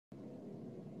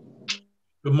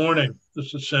Good morning.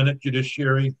 This is Senate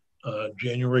Judiciary,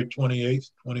 January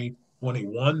 28th,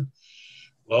 2021.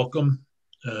 Welcome.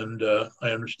 And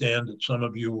I understand that some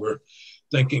of you were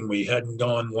thinking we hadn't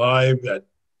gone live at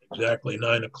exactly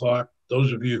 9 o'clock.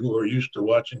 Those of you who are used to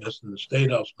watching us in the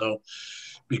State House know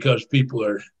because people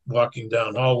are walking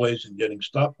down hallways and getting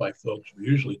stopped by folks, we're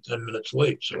usually 10 minutes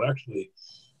late. So actually,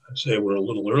 I'd say we're a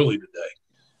little early today.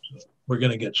 So we're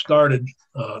going to get started.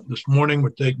 This morning,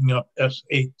 we're taking up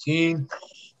S18,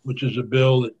 which is a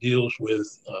bill that deals with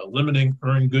limiting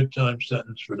earned good time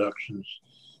sentence reductions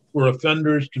for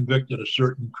offenders convicted of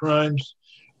certain crimes.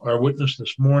 Our witness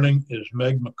this morning is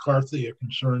Meg McCarthy, a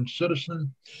concerned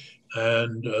citizen.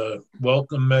 And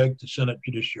welcome, Meg, to Senate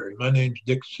Judiciary. My name's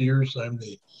Dick Sears. I'm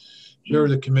the chair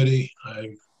of the committee. I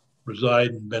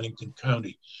reside in Bennington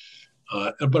County,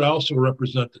 but I also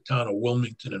represent the town of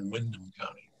Wilmington and Windham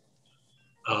County.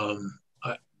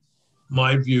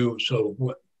 My view,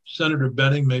 Senator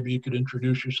Benning, maybe you could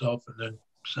introduce yourself, and then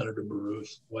Senator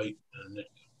Baruth, White, and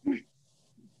Nick.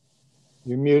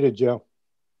 You're muted, Joe.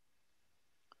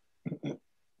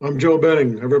 I'm Joe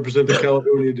Benning. I represent the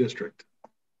Caledonia District.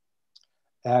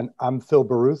 And I'm Phil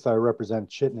Baruth. I represent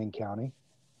Chittenden County.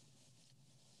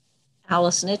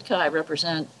 Alice Nitka. I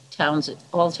represent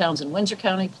all towns in Windsor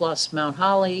County, plus Mount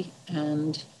Holly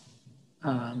and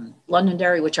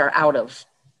Londonderry, which are out of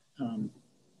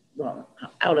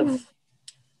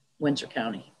Windsor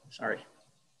County. Sorry.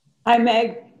 Hi,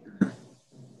 Meg.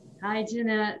 Hi,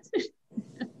 Jeanette.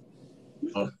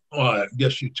 I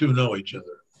guess you two know each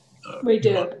other. We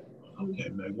do. Okay,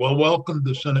 Meg. Well, welcome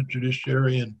to Senate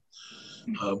Judiciary, and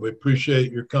we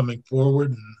appreciate your coming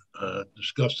forward and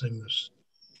discussing this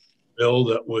bill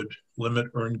that would limit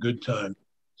earned good time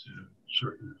to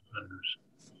certain offenders.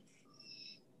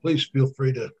 Please feel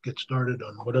free to get started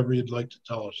on whatever you'd like to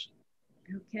tell us.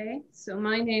 Okay, so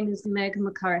my name is Meg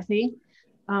McCarthy.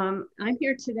 I'm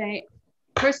here today.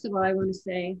 First of all, I want to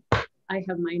say I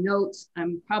have my notes.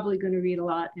 I'm probably going to read a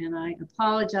lot, and I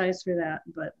apologize for that,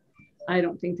 but I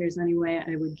don't think there's any way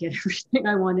I would get everything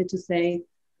I wanted to say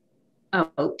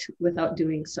out without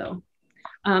doing so.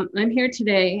 I'm here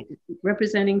today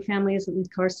representing families of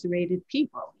incarcerated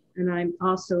people, and I'm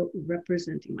also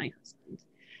representing my husband.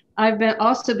 I've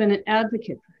also been an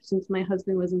advocate since my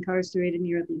husband was incarcerated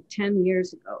nearly 10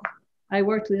 years ago. I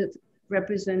worked with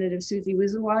Representative Susie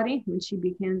Wizawati when she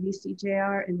became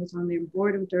VCJR and was on their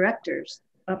board of directors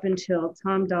up until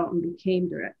Tom Dalton became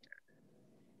director.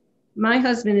 My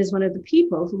husband is one of the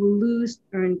people who will lose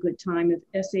earned good time if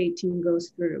S18 goes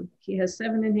through. He has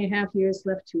 7.5 years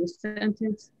left to his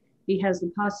sentence. He has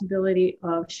the possibility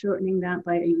of shortening that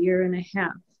by 1.5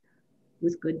 years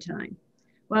with good time.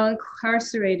 While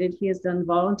incarcerated, he has done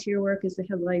volunteer work as a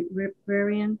head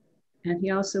librarian, and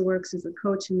he also works as a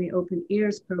coach in the Open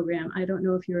Ears program. I don't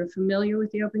know if you're familiar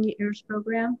with the Open Ears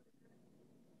program.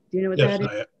 Do you know what that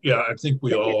is? Yeah, I think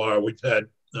we all are. We've had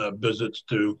visits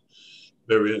to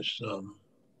various, I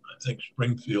think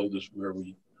Springfield is where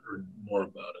we heard more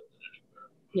about it than anywhere.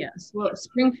 Yes, well,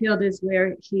 Springfield is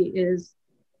where he is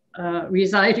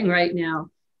residing right now,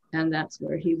 and that's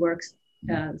where he works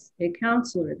as a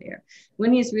counselor there.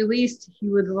 When he's released, he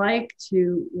would like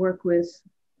to work with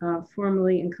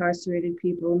formerly incarcerated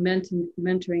people,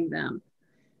 mentoring them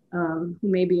who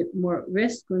may be more at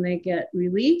risk when they get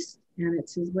released, and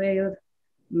it's his way of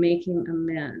making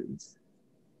amends.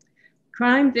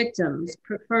 Crime victims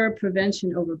prefer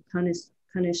prevention over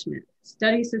punishment.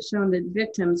 Studies have shown that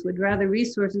victims would rather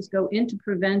resources go into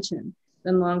prevention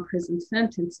than long prison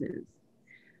sentences.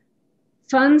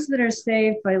 Funds that are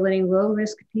saved by letting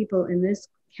low-risk people in this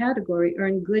category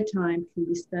earn good time can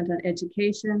be spent on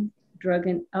education, drug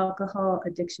and alcohol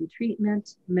addiction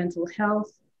treatment, mental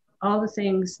health, all the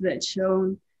things that's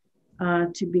shown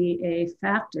to be a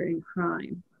factor in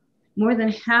crime. More than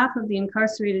half of the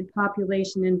incarcerated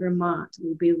population in Vermont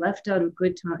will be left out of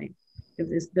good time if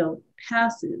this bill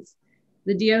passes.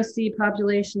 The DOC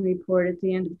population report at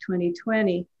the end of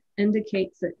 2020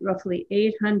 indicates that roughly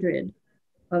 800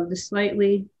 of the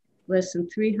slightly less than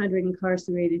 300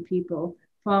 incarcerated people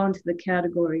fall into the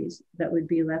categories that would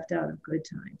be left out of good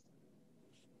time.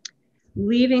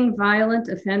 Leaving violent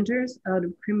offenders out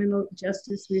of criminal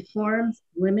justice reforms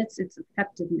limits its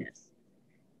effectiveness.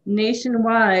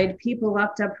 Nationwide, people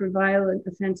locked up for violent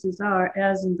offenses are,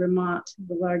 as in Vermont,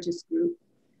 the largest group.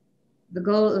 The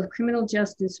goal of criminal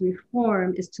justice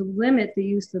reform is to limit the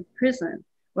use of prison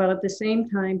while at the same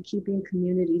time keeping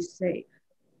communities safe.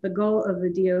 The goal of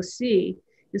the DOC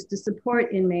is to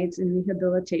support inmates in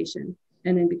rehabilitation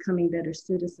and in becoming better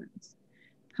citizens.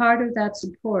 Part of that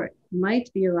support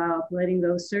might be allowed letting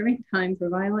those serving time for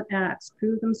violent acts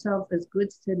prove themselves as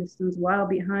good citizens while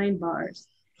behind bars,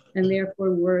 and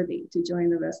therefore worthy to join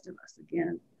the rest of us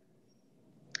again.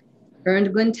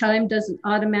 Earned good time doesn't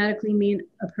automatically mean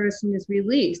a person is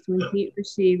released when he or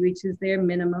she reaches their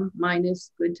minimum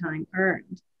minus good time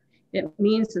earned. It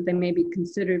means that they may be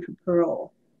considered for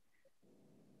parole.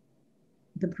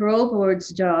 The parole board's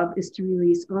job is to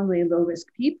release only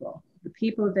low-risk people. The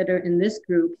people that are in this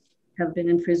group have been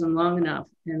in prison long enough,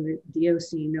 and the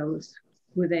DOC knows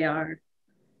who they are.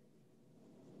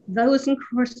 Those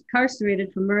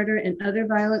incarcerated for murder and other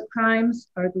violent crimes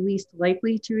are the least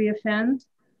likely to reoffend,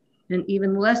 and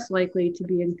even less likely to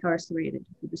be incarcerated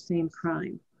for the same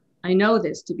crime. I know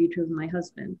this to be true of my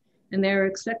husband, and there are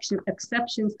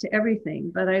exceptions to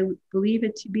everything, but I believe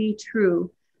it to be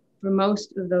true for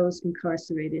most of those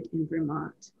incarcerated in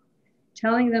Vermont.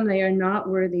 Telling them they are not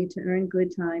worthy to earn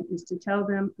good time is to tell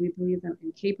them we believe them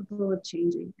incapable of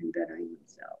changing and bettering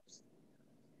themselves.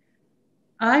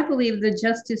 I believe the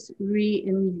Justice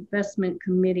Reinvestment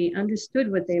Committee understood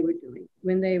what they were doing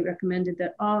when they recommended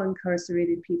that all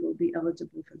incarcerated people be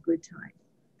eligible for good time.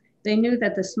 They knew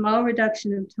that the small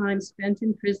reduction of time spent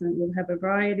in prison will have a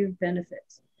variety of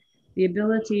benefits: the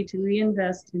ability to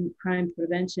reinvest in crime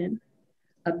prevention,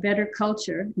 a better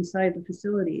culture inside the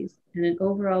facilities, and an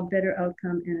overall better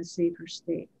outcome and a safer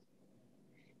state.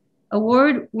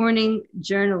 Award-winning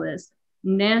journalist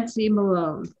Nancy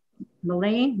Mullane,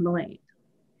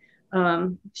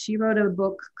 she wrote a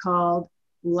book called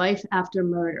Life After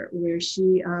Murder, where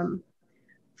she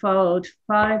followed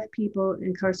 5 people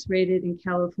incarcerated in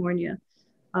California,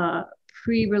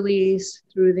 pre-release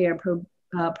through their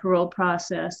parole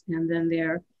process and then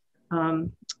their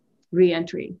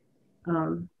reentry.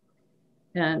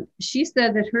 And she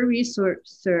said that her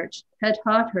research had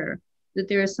taught her that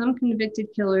there are some convicted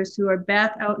killers who are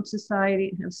back out in society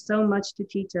and have so much to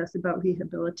teach us about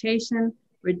rehabilitation,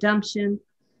 redemption,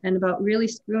 and about really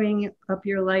screwing up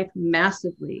your life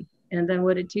massively, and then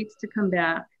what it takes to come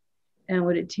back and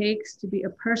what it takes to be a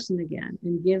person again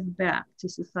and give back to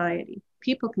society.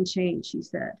 People can change, she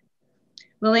said.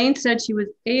 Mullane said she was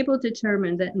able to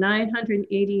determine that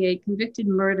 988 convicted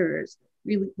murderers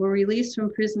were released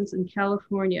from prisons in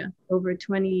California over a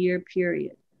 20-year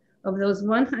period. Of those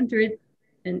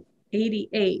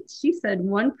 188, she said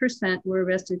 1% were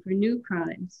arrested for new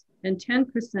crimes and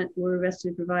 10% were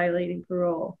arrested for violating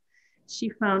parole. She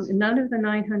found none of the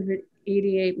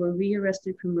 988 were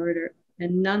rearrested for murder,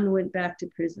 and none went back to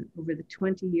prison over the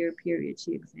 20-year period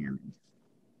she examined.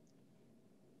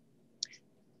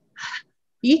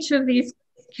 Each of these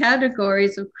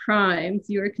categories of crimes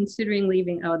you are considering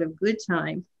leaving out of good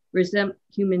time resemble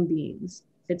human beings.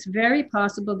 It's very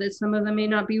possible that some of them may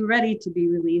not be ready to be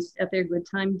released at their good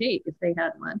time date if they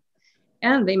had one,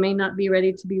 and they may not be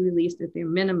ready to be released at their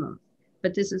minimum.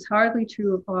 But this is hardly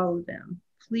true of all of them.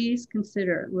 Please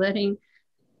consider letting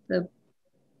the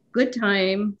good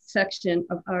time section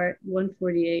of Art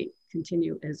 148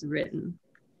 continue as written.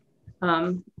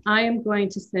 I am going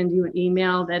to send you an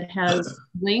email that has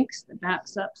links that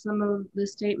backs up some of the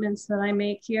statements that I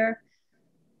make here.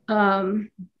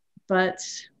 But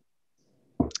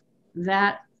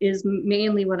that is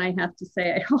mainly what I have to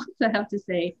say. I also have to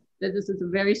say that this is a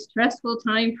very stressful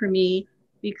time for me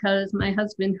because my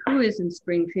husband, who is in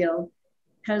Springfield,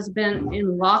 has been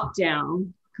in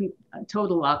lockdown,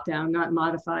 total lockdown, not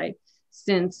modified,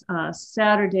 since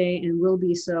Saturday, and will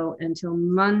be so until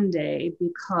Monday,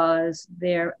 because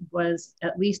there was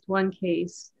at least one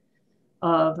case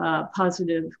of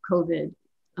positive COVID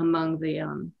among the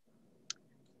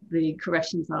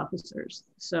corrections officers.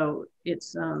 So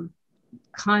it's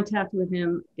contact with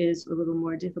him is a little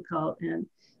more difficult, and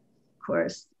of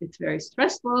course it's very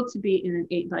stressful to be in an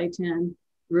 8x10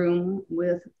 room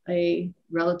with a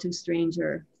relative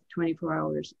stranger 24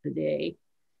 hours a day,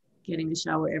 getting a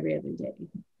shower every other day.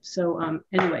 So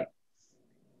anyway,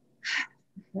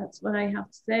 that's what I have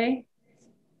to say.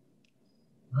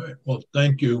 All right, well,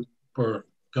 thank you for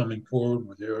coming forward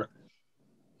with your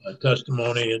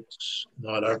testimony. It's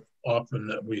not often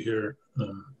that we hear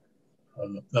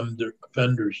on the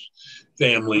offenders'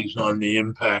 families on the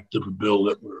impact of a bill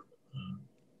that we're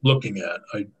looking at.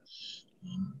 I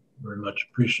very much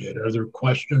appreciate it. Are there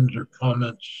questions or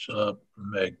comments for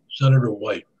Meg? Senator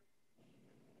White.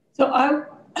 So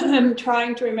I'm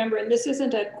trying to remember, and this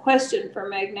isn't a question for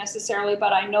Meg necessarily,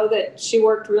 but I know that she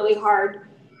worked really hard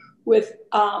with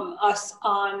us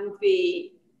on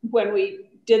when we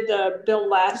did the bill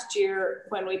last year,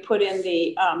 when we put in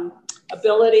the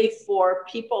ability for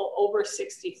people over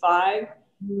 65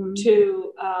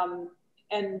 to,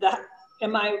 and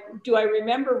do I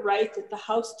remember right that the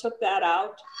House took that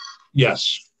out?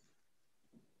 Yes.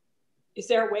 Is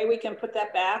there a way we can put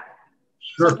that back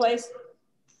Sure. someplace?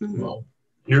 Well,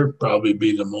 here probably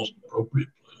be the most appropriate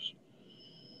place.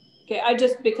 Okay,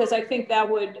 because I think that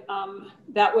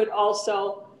would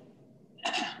also,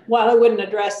 while it wouldn't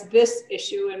address this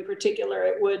issue in particular,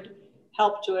 it would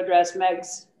help to address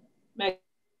Meg's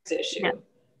issue. Yeah.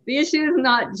 The issue is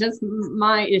not just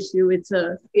my issue; it's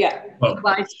a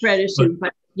widespread issue.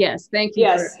 But yes, thank you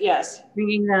for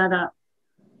bringing that up,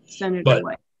 Senator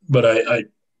White. But I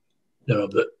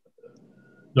that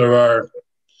there are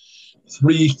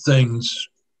three things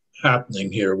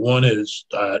happening here. One is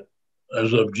that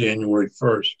as of January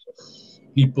 1st,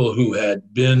 people who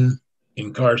had been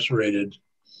incarcerated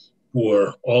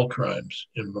for all crimes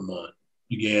in Vermont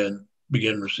began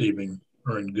receiving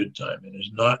earned good time. It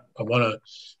is not, I want to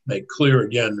make clear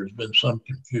again, there's been some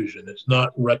confusion. It's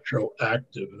not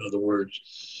retroactive. In other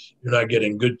words, you're not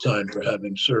getting good time for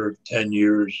having served 10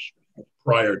 years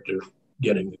prior to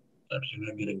getting the good time. So you're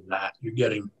not getting that. You're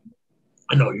getting,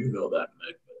 I know you know that,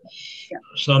 Meg. Yeah.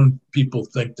 Some people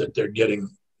think that they're getting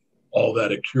all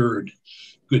that accrued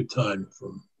good time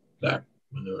from back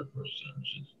when they were first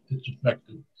sentenced. It's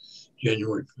effective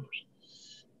January 1st.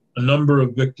 A number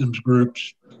of victims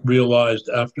groups realized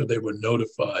after they were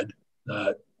notified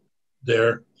that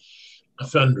their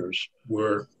offenders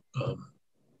were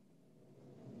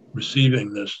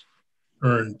receiving this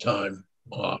earned time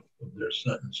off of their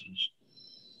sentences,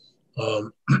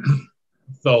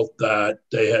 felt that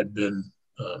they had been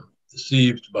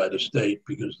deceived by the state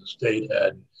because the state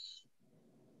had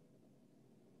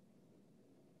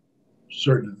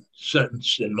certain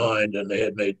sentence in mind and they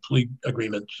had made plea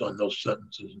agreements on those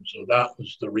sentences. And so that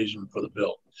was the reason for the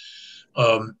bill.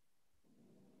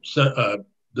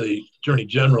 The Attorney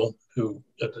General, who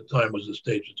at the time was the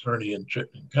state's attorney in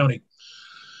Chittenden County,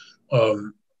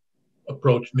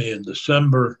 approached me in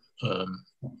December and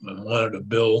wanted a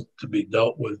bill to be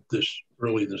dealt with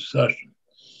early this session.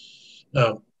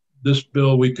 Now, this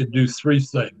bill, we could do three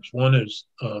things. One is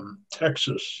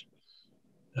Texas,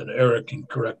 and Eric can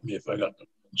correct me if I got the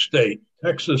wrong state.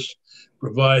 Texas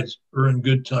provides earned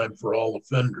good time for all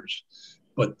offenders,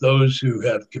 but those who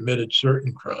have committed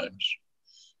certain crimes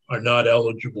are not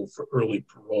eligible for early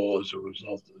parole as a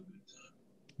result of the good time.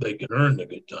 They can earn the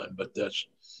good time, but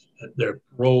their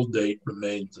parole date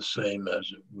remains the same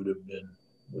as it would have been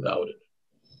without it.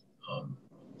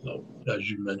 So as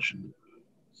you mentioned,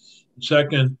 the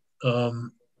second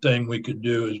thing we could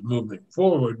do is moving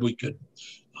forward, we could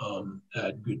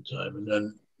add good time and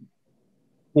then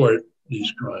for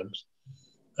these crimes.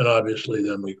 And obviously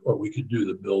then we could do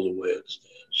the bill the way it stands.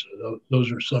 So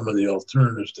those are some of the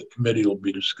alternatives the committee will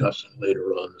be discussing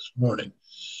later on this morning.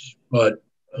 But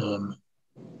I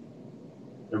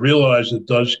realize it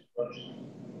does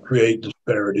create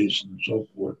disparities and so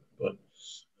forth, but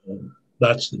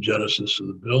that's the genesis of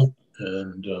the bill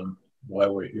and why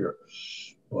we're here.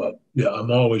 But yeah,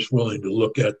 I'm always willing to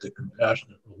look at the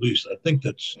compassionate release. I think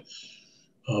that's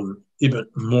even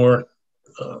more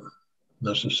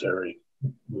necessary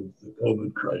with the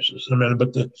COVID crisis. I mean,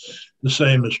 but the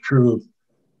same is true of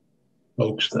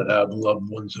folks that have loved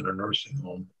ones in a nursing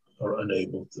home are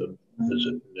unable to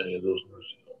visit any of those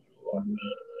nursing homes.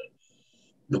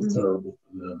 I feel terrible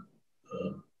for them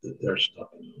that they're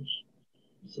stuck in those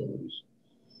facilities.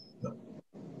 No.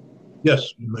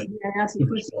 Yes, you might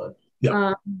respond.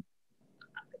 Yeah.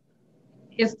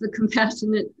 If the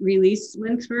compassionate release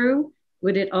went through,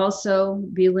 would it also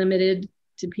be limited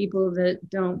to people that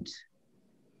don't?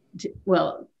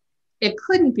 Well, it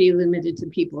couldn't be limited to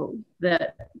people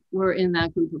that were in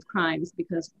that group of crimes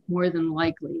because more than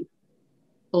likely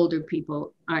older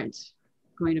people aren't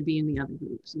going to be in the other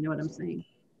groups. You know what I'm saying?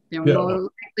 They're more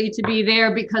likely to be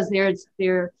there because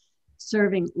they're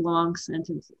serving long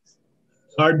sentences.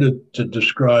 It's hard to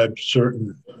describe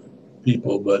certain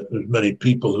people, but there's many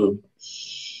people who,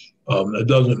 it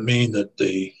doesn't mean that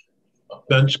the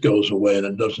offense goes away, and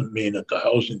it doesn't mean that the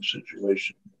housing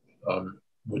situation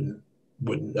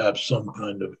wouldn't have some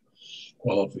kind of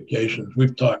qualifications.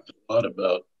 We've talked a lot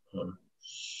about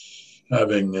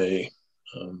having a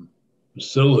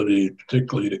facility,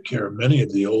 particularly to care. Many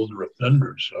of the older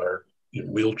offenders are in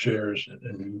wheelchairs,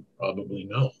 and you probably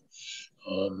know,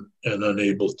 and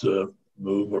unable to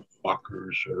move, or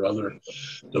walkers or other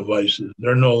devices.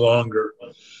 They're no longer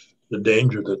the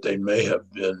danger that they may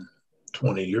have been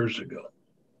 20 years ago.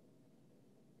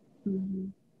 Mm-hmm.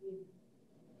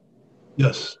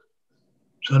 Yes,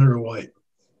 Senator White.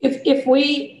 If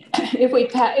we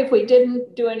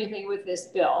didn't do anything with this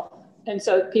bill, and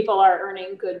so people are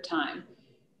earning good time,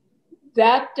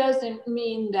 that doesn't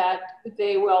mean that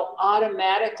they will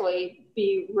automatically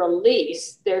be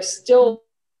released. There's still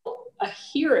a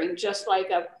hearing, just like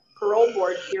a parole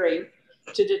board hearing,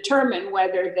 to determine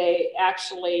whether they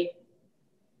actually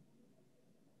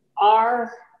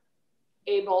are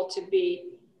able to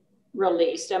be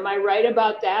released. Am I right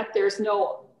about that? There's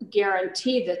no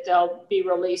guarantee that they'll be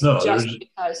released just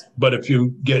because. But if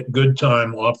you get good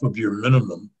time off of your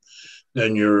minimum,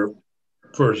 then your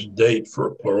first date for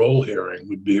a parole hearing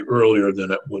would be earlier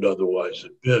than it would otherwise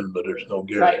have been, but there's no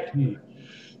guarantee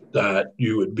that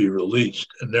you would be released.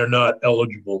 And they're not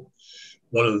eligible.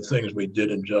 One of the things we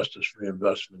did in Justice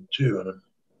Reinvestment too, and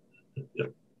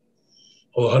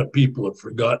a lot of people have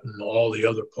forgotten all the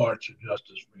other parts of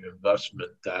Justice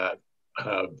Reinvestment that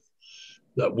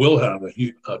will have a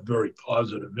very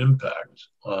positive impact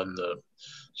on the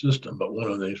system. But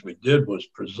one of the things we did was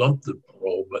presumptive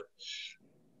parole, but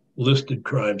listed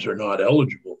crimes are not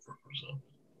eligible for presumptive.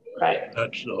 Right.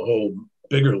 That's a whole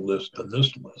bigger list than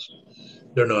this list.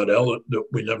 They're not eligible.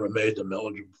 We never made them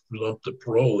eligible for presumptive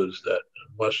parole. Is that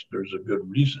unless there's a good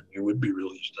reason, you would be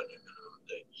released on your minimum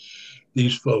date.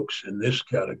 These folks in this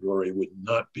category would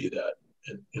not be that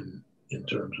in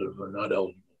terms of are not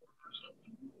eligible.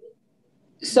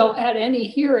 So at any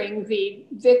hearing, the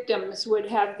victims would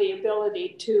have the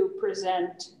ability to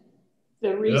present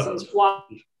the reasons why.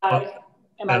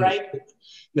 Am I right?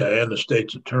 Yeah, and the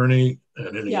state's attorney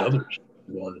and any others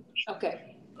who wanted to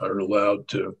are allowed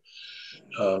to.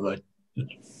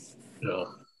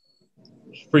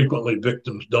 Frequently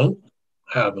victims don't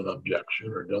have an objection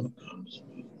or don't come to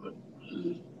speak, but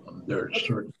there's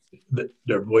certain that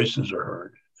their voices are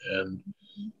heard, and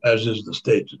as is the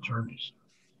state's attorneys.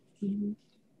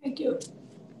 Thank you.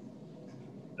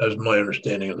 That's my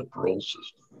understanding of the parole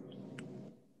system.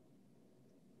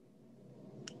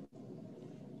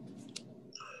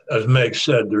 As Meg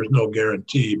said, there's no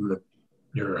guarantee, even if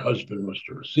your husband was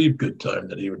to receive good time,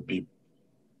 that he would be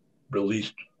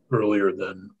released earlier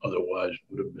than otherwise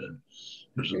would have been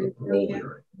because of the parole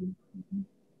hearing.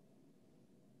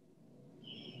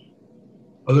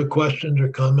 Other questions or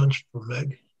comments for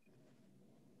Meg?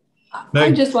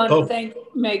 I just want to thank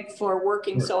Meg for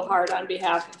working so hard on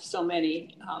behalf of so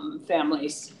many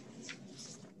families.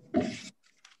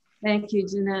 Thank you,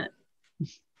 Jeanette.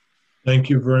 Thank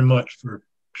you very much for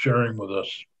sharing with us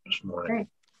this morning. Great.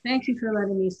 Thank you for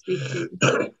letting me speak to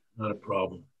you. Not a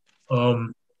problem.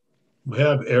 We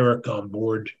have Eric on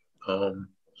board. The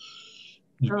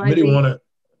committee want to,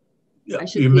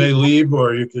 you may leave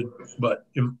or you could, but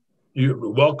you're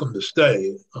welcome to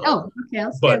stay. Okay, I'll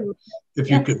stay. But if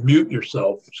you could mute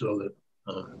yourself so that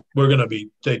we're going to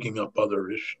be taking up other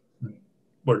issues.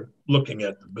 We're looking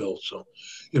at the bill. So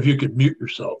if you could mute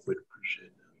yourself, we'd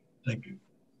appreciate that. Thank you.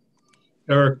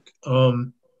 Eric,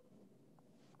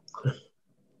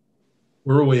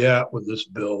 where are we at with this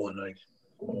bill? And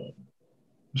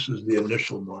this is the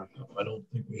initial markup. I don't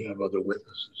think we have other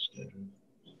witnesses scheduled.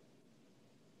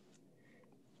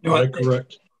 No, Am I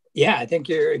correct? Yeah, I think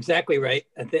you're exactly right.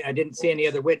 I didn't see any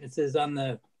other witnesses on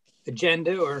the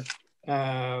agenda or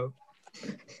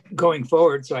going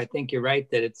forward. So I think you're right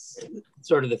that it's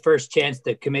sort of the first chance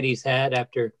the committee's had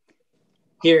after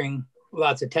hearing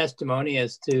lots of testimony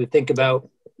as to think about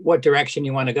what direction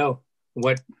you want to go,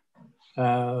 what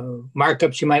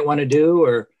markups you might want to do,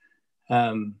 or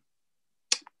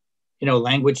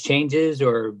language changes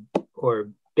or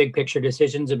big picture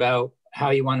decisions about how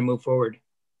you want to move forward.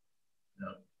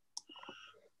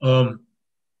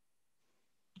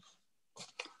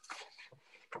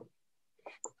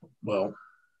 Well,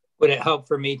 would it help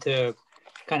for me to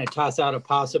kind of toss out a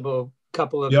possible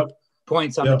couple of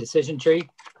points on the decision tree?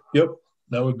 Yep,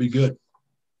 that would be good.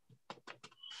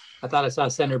 I thought I saw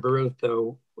Senator Baruth,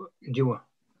 though. Did you,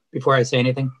 before I say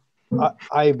anything?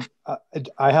 I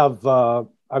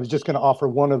was just going to offer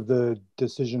one of the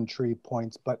decision tree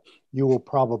points, but you will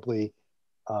probably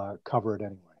cover it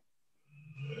anyway.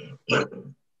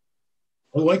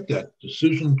 I like that,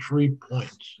 decision tree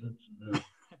points. That's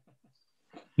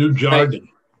new jargon.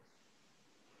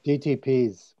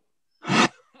 DTPs.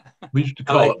 We used to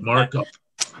call it markup.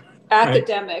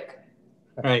 Academic.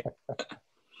 Right.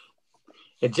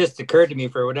 It just occurred to me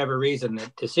for whatever reason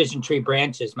that decision tree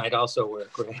branches might also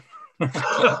work, right?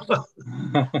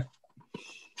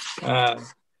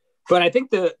 But I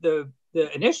think the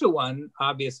initial one,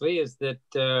 obviously, is that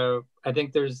I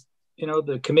think there's,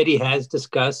 the committee has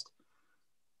discussed,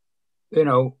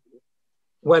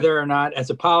 whether or not as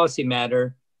a policy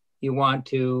matter, you want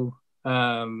to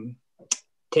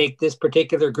take this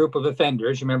particular group of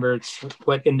offenders. Remember, it's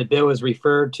what in the bill is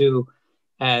referred to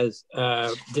as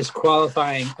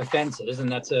disqualifying offenses,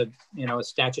 and that's a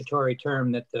statutory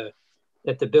term that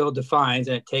the bill defines,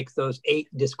 and it takes those 8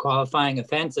 disqualifying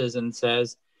offenses and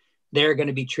says they're going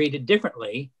to be treated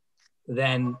differently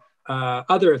than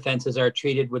other offenses are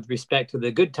treated with respect to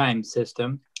the good time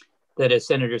system that, as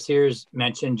Senator Sears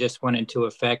mentioned, just went into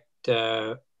effect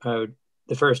the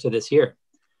first of this year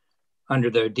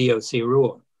under the DOC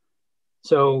rule.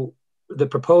 So the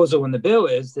proposal in the bill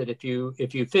is that if you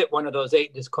fit one of those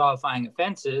 8 disqualifying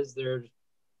offenses, there's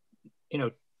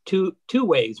two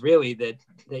ways really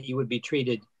that you would be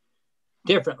treated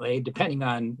differently depending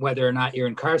on whether or not you're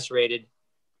incarcerated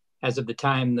as of the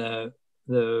time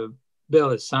the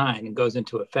bill is signed and goes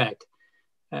into effect.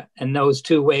 And those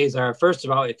 2 ways are, first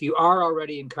of all, if you are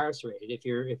already incarcerated, if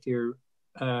you're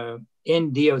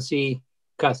in DOC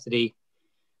custody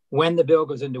when the bill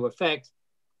goes into effect,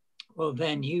 well,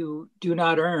 then you do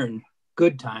not earn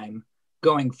good time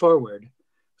going forward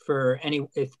for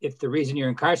if the reason you're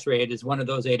incarcerated is one of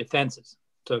those 8 offenses.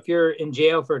 So if you're in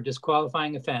jail for a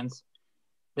disqualifying offense,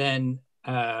 then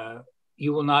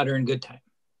you will not earn good time,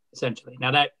 essentially.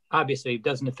 Now that obviously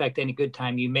doesn't affect any good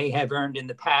time you may have earned in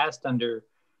the past under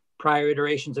prior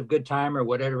iterations of good time or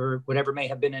whatever may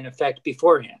have been in effect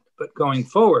beforehand. But going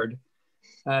forward,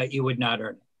 you would not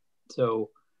earn it. So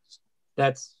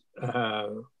that's...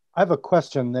 I have a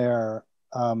question there,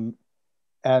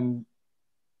 and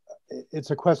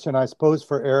it's a question, I suppose,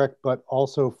 for Eric, but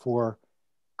also for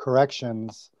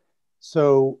corrections.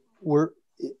 So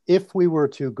if we were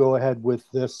to go ahead with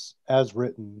this as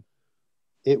written,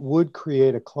 it would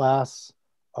create a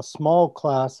small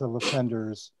class of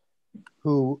offenders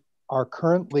who are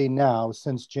currently now,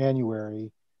 since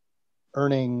January,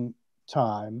 earning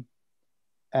time.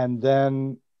 And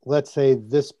then let's say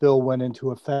this bill went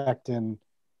into effect in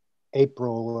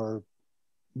April or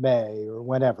May or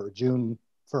whenever, June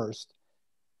 1st,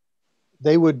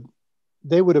 they would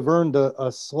have earned a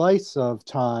slice of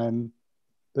time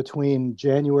between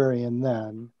January and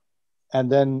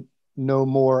then no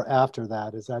more after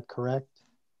that. Is that correct?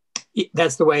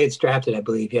 That's the way it's drafted, I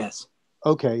believe, yes.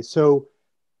 Okay, so,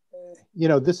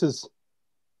 this is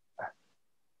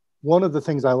one of the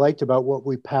things I liked about what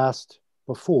we passed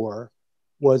before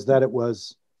was that it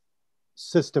was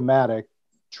systematic,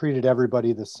 treated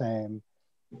everybody the same.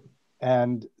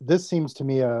 And this seems to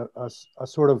me a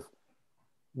sort of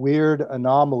weird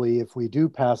anomaly if we do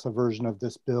pass a version of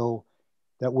this bill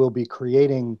that will be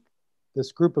creating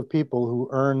this group of people who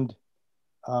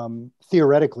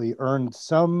theoretically earned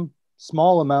some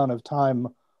small amount of time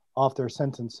off their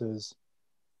sentences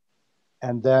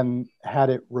and then had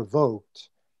it revoked.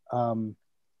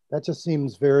 That just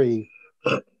seems very,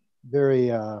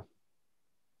 very, I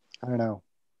don't know,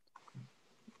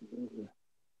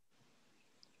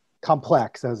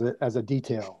 complex as a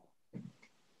detail.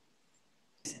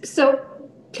 So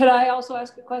could I also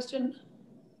ask a question?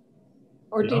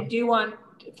 Or do you want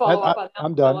to follow up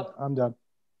on that? I'm done.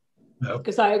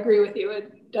 Because I agree with you.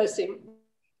 It does seem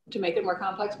to make it more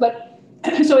complex. But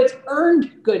so it's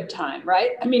earned good time,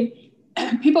 right? I mean,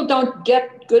 people don't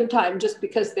get good time just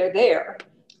because they're there.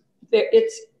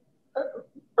 It's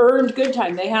earned good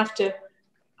time. They have to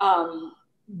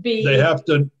be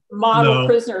model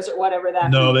prisoners or whatever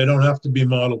that means. No, they don't have to be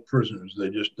model prisoners. They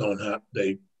just don't have,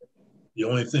 the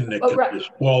only thing that can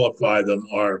disqualify them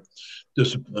are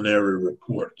disciplinary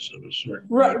reports of a certain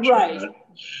nature. Right.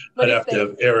 I'd have to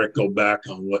have Eric go back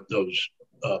on what those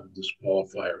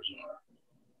disqualifiers are.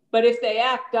 But if they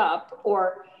act up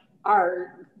or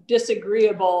are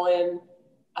disagreeable and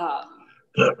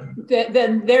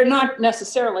then they're not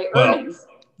necessarily earning.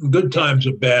 Good time's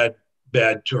a bad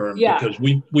term because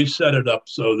we set it up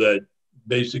so that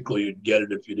basically you'd get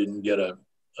it if you didn't get a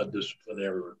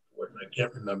disciplinary report. And I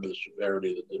can't remember the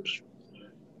severity of the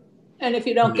disciplinary. And if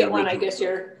you don't get one, I guess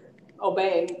you're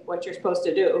obeying what you're supposed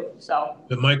to do. So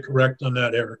am I correct on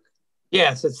that, Eric?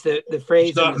 Yes, it's the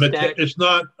phrase. It's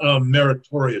not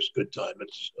meritorious good time.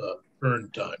 It's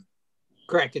earned time.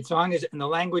 Correct. As long as, and the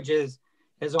language is,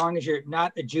 as long as you're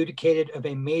not adjudicated of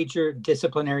a major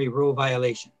disciplinary rule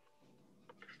violation.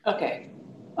 Okay.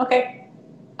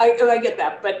 I get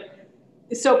that. But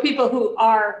so people who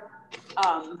are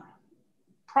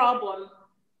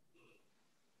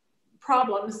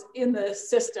problems in the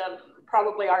system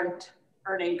probably aren't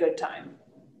earning good time.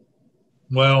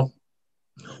 Well,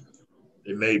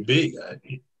 it may be.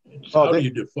 How do you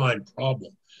define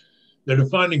problem? They're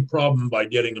defining problem by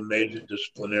getting a major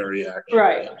disciplinary action.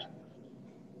 Right.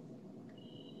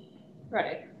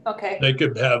 Okay. They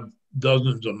could have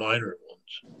dozens of minor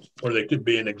ones, or they could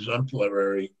be an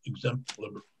exemplary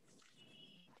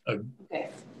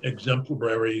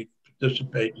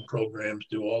participate in programs,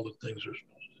 do all the things they're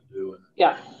supposed to do, and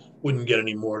Yeah. wouldn't get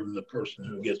any more than the person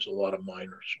who gets a lot of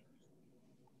minors.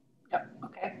 Yep.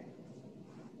 Okay.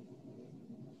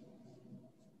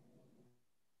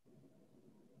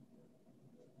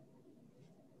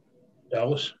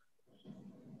 Alice?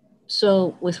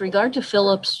 So with regard to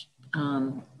Philip's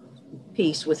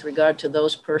piece, with regard to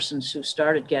those persons who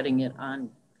started getting it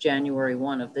on January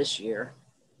 1 of this year,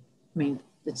 I mean,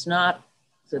 it's not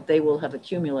that they will have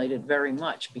accumulated very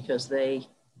much, because they,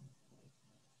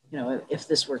 you know, if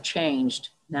this were changed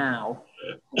now,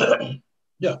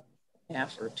 Yeah,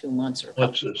 half or 2 months or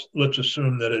let's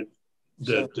assume that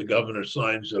So- the governor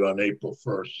signs it on April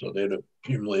 1st, so they'd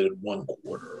accumulated 1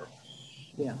 quarter,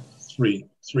 yeah, 3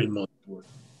 months worth.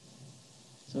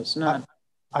 so it's not,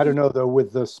 I don't know though,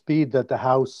 with the speed that the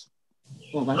House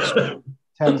well, that's,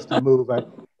 tends to move,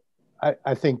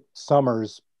 I think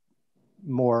summer's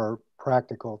more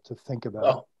practical to think about.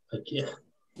 Well, I can't.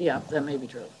 yeah, that may be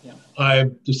true, yeah.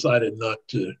 I've decided not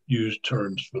to use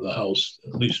terms for the House,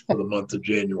 at least for the month of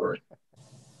January.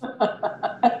 Do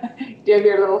you have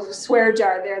your little swear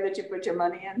jar there that you put your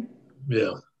money in?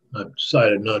 Yeah, I've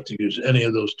decided not to use any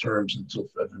of those terms until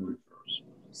February 1st.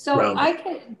 So Round.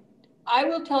 I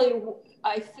will tell you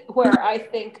where I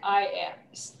think I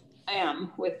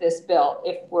am with this bill.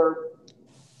 If we're,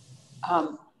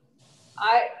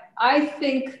 I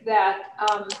think that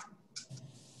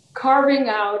carving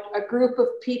out a group of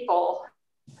people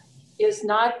is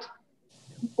not,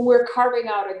 we're carving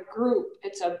out a group.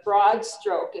 It's a broad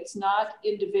stroke. It's not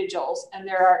individuals. And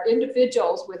there are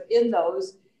individuals within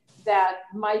those that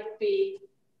might be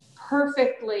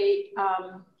perfectly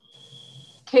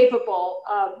capable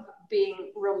of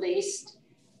being released.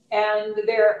 And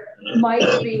there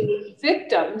might be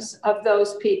victims of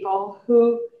those people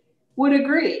who would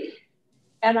agree.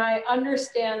 And I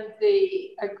understand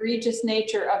the egregious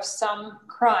nature of some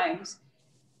crimes,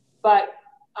 but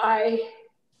I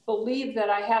believe that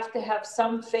I have to have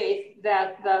some faith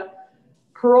that the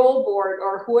parole board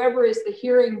or whoever is the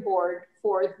hearing board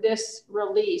for this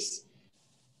release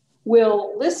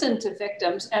will listen to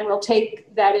victims and will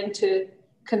take that into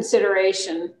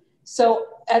consideration. So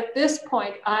at this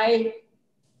point, I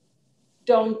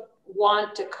don't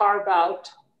want to carve out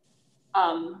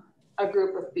a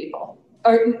group of people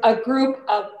or a group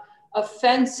of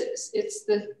offenses. It's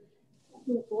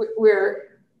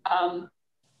we're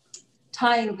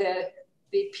tying the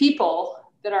people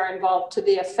that are involved to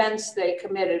the offense they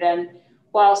committed. And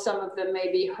while some of them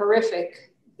may be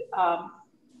horrific, I'm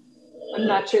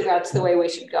not sure that's the way we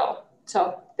should go.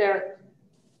 So they're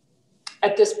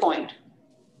at this point.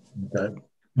 Okay.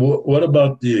 What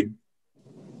about the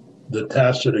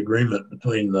tacit agreement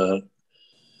between the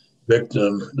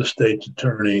victim, the state's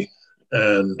attorney,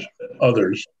 and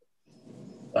others?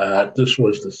 This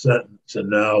was the sentence, and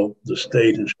now the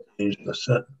state has changed the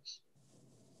sentence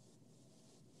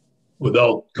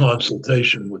without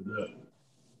consultation with the.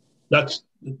 That's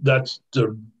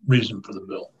the reason for the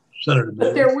bill, Senator.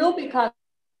 But there will be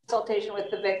consultation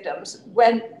with the victims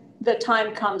when the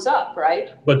time comes up,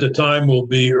 right? But the time will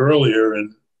be earlier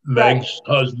in Meg's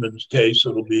husband's case.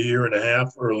 It'll be a year and a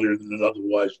half earlier than it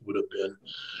otherwise would have been.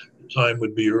 The time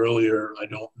would be earlier. I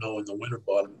don't know in the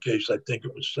Winterbottom case. I think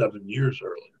it was 7 years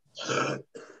earlier.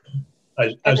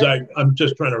 I'm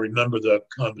just trying to remember the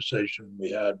conversation we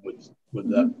had with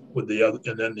the other,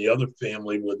 and then the other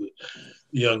family where the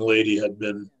young lady had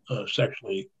been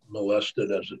sexually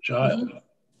molested as a child.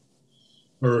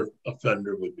 Mm-hmm. Her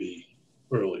offender would be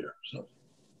earlier. So,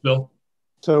 Bill?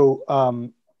 So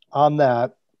on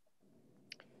that,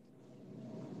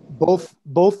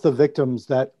 both the victims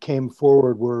that came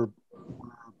forward were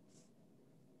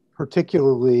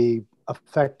particularly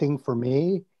affecting for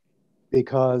me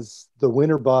because the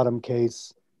Winterbottom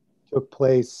case took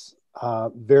place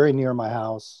very near my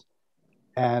house,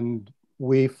 and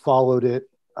we followed it,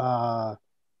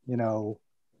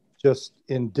 just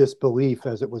in disbelief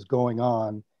as it was going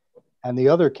on. And the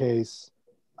other case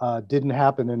didn't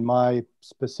happen in my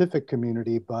specific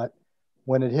community, but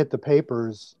when it hit the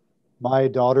papers, my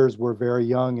daughters were very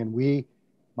young, and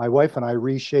my wife and I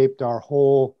reshaped our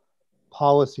whole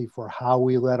policy for how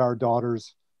we let our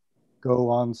daughters go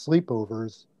on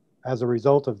sleepovers as a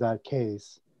result of that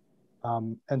case.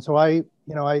 And so I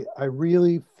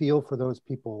really feel for those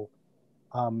people.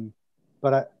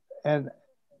 But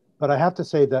I have to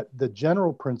say that the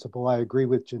general principle, I agree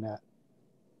with Jeanette.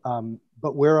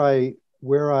 But where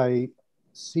I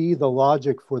see the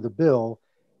logic for the bill,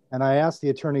 and I asked the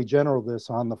Attorney General this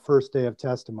on the first day of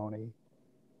testimony,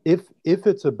 if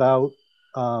it's about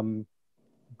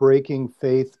breaking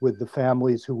faith with the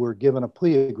families who were given a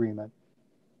plea agreement,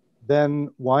 then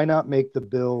why not make the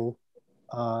bill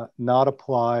not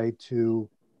apply to,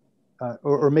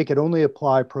 or make it only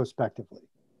apply prospectively,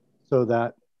 so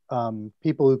that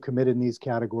people who committed in these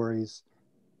categories,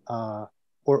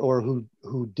 or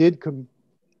who did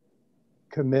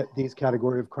commit these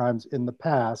category of crimes in the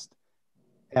past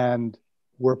and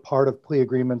were part of plea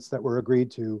agreements that were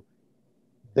agreed to,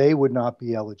 they would not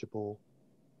be eligible.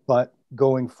 But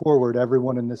going forward,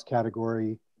 everyone in this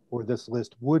category or this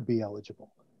list would be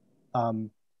eligible.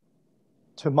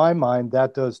 To my mind,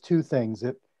 that does two things.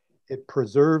 It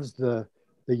preserves the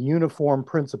uniform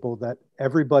principle that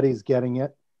everybody's getting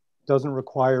it, doesn't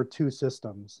require two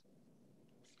systems.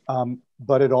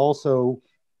 But it also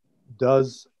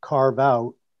does carve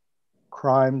out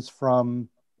crimes from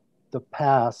the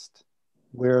past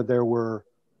where there were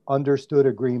understood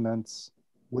agreements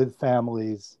with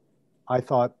families. I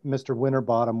thought Mr.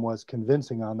 Winterbottom was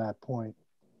convincing on that point.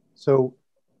 So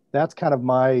that's kind of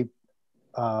my,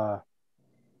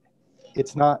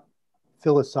 it's not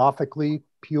philosophically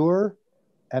pure,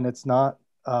 and it's not,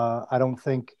 I don't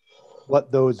think,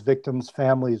 what those victims'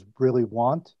 families really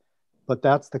want, but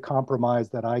that's the compromise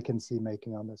that I can see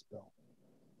making on this bill.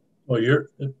 Well,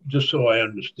 just so I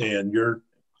understand, your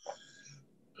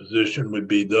position would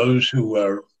be those who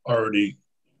are already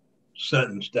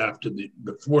sentenced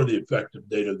before the effective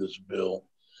date of this bill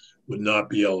would not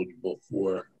be eligible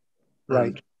for.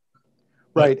 Right.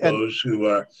 Right. Those who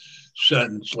are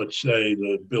sentenced, let's say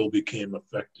the bill became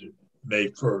effective May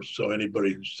 1st. So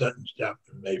anybody who's sentenced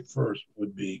after May 1st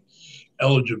would be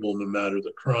eligible no matter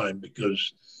the crime,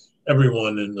 because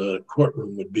everyone in the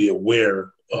courtroom would be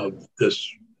aware of this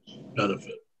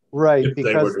benefit. Right,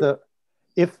 because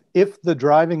if the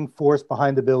driving force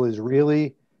behind the bill is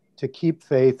really to keep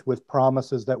faith with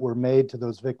promises that were made to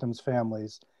those victims'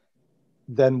 families,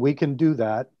 then we can do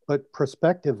that. But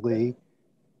prospectively,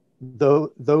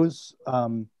 those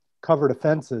covered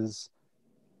offenses,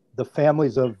 the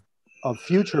families of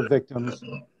future victims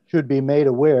should be made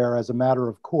aware, as a matter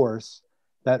of course,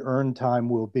 that earned time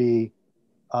will be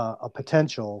a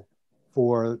potential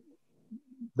for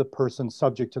the person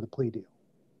subject to the plea deal.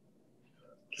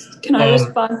 Can I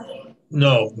respond?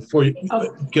 No,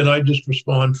 can I just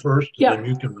respond first? Yeah. And then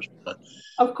you can respond.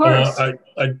 Of course.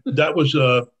 That was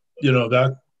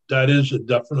that is a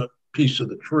definite piece of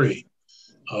the tree,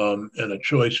 and a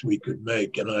choice we could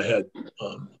make. And I had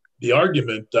the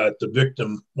argument that the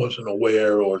victim wasn't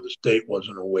aware or the state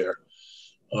wasn't aware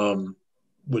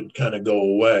would kind of go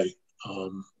away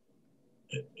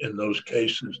in those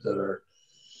cases that are.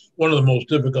 One of the most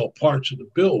difficult parts of the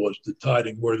bill was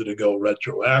deciding whether to go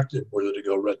retroactive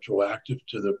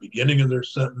to the beginning of their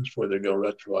sentence, whether to go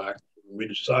retroactive. We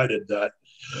decided that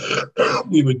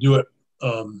we would do it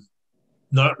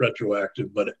not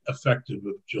retroactive, but effective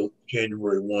of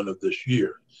January 1 of this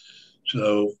year.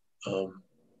 So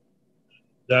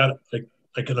that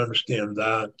I can understand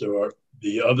that. There are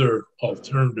the other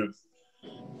alternative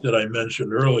that I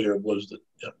mentioned earlier was that,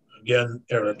 again,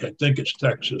 Eric, I think it's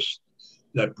Texas,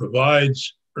 that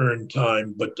provides earned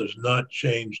time but does not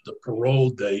change the parole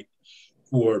date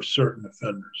for certain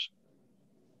offenders.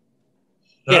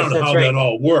 I don't know how that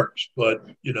all works, but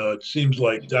it seems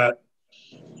like that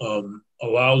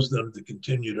allows them to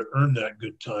continue to earn that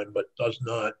good time, but does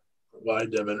not provide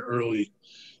them an early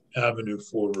avenue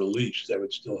for release. They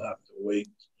would still have to wait.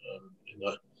 In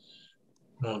the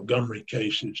Montgomery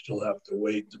case, you'd still have to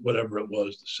wait whatever it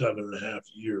was, the 7.5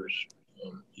 years,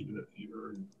 even if you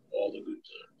earned all the good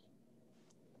time.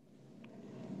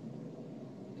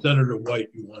 Senator White,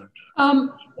 you wanted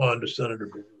to respond to Senator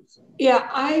Baruth. Yeah,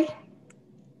 I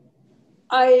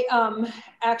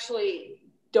actually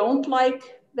don't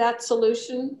like that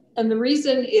solution. And the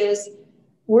reason is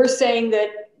we're saying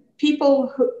that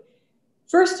people who,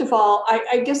 first of all,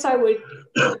 I guess I would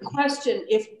question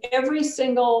if every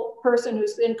single person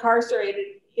who's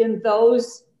incarcerated in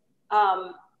those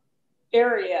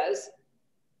areas,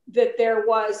 that there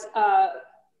was,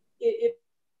 it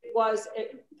was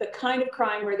the kind of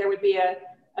crime where there would be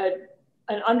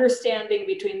an understanding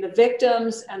between the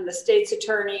victims and the state's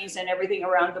attorneys and everything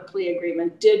around the plea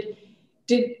agreement.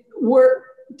 Do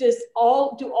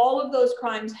all of those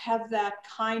crimes have that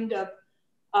kind of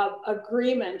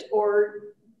agreement, or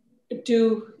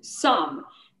do some?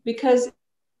 Because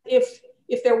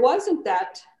if there wasn't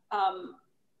that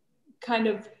kind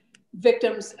of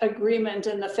victims agreement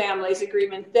and the family's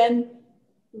agreement, then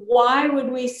why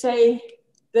would we say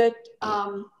that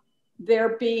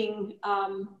they're being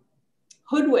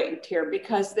hoodwinked here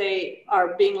because they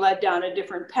are being led down a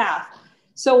different path?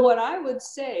 So what I would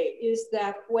say is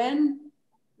that when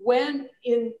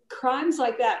in crimes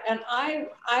like that, and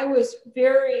I was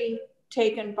very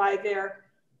taken by their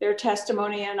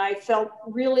testimony, and I felt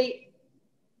really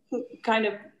kind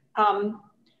of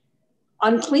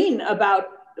unclean about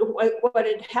what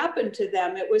had happened to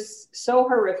them. It was so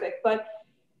horrific. But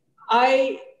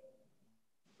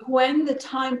when the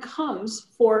time comes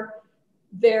for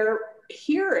their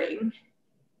hearing,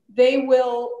 they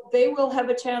will have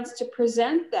a chance to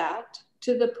present that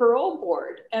to the parole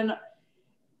board. And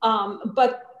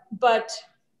but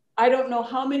I don't know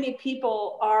how many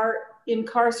people are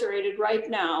incarcerated right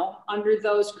now under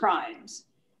those crimes.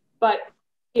 But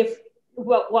if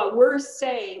what we're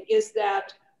saying is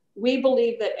that we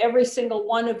believe that every single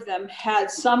one of them had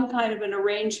some kind of an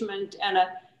arrangement and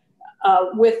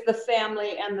with the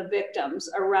family and the victims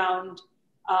around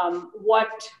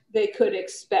what they could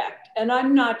expect. And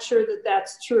I'm not sure that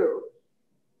that's true.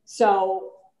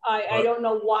 So I don't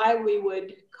know why we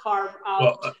would carve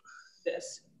out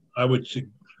this. I would say,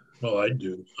 well, I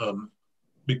do,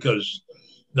 because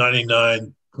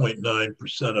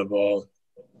 99.9% of all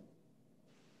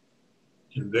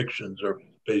convictions are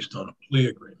based on a plea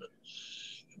agreement.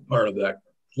 And part of that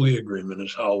plea agreement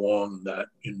is how long that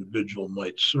individual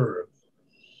might serve.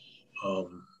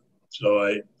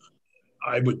 So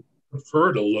I would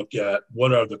prefer to look at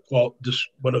what are the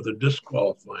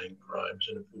disqualifying crimes,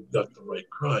 and if we've got the right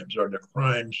crimes, are the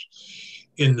crimes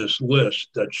in this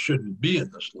list that shouldn't be in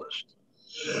this list?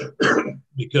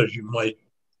 Because you might,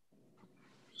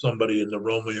 somebody in the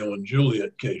Romeo and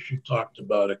Juliet case, you talked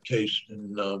about a case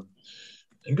in, I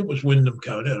think it was Windham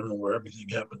County. I don't know where everything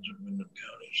happens in Windham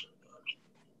County sometimes.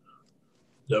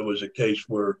 There was a case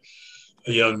where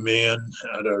a young man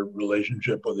had a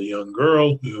relationship with a young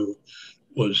girl who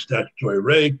was statutory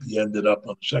rape. He ended up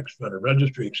on the sex offender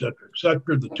registry, et cetera, et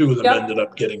cetera. The two of them ended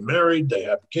up getting married. They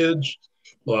have kids,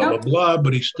 blah, blah, blah,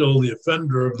 but he's still the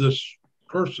offender of this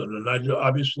person. And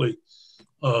obviously,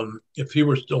 if he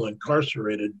were still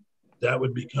incarcerated, that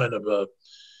would be kind of a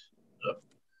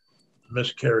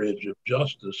miscarriage of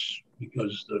justice,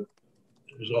 because it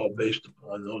was all based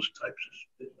upon those types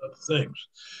of things.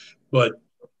 But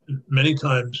many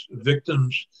times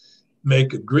victims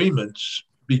make agreements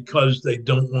because they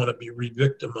don't want to be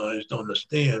re-victimized on the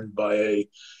stand by a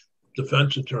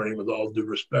defense attorney, with all due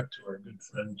respect to our good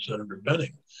friend, Senator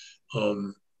Benning.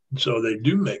 So they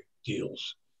do make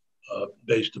deals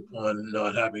based upon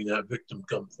not having that victim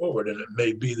come forward. And it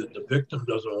may be that the victim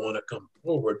doesn't want to come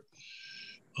forward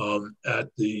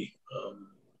at the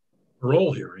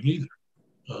parole hearing either,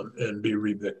 and be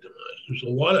re-victimized. There's a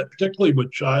lot of, particularly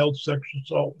with child sexual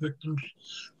assault victims,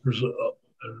 there's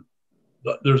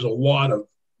a lot of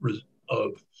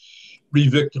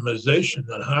re-victimization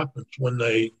that happens when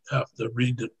they have to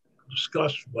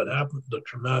discuss what happened, the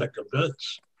traumatic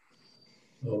events.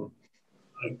 So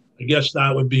I guess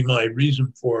that would be my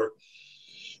reason for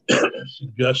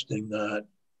suggesting that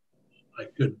I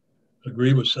could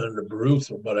agree with Senator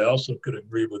Barutha, but I also could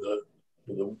agree with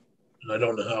and I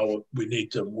don't know how we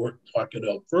need to talk it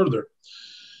out further,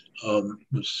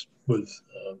 with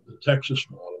the Texas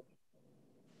model.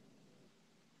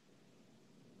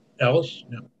 Alice?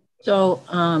 Yeah. So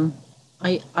I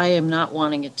am not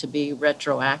wanting it to be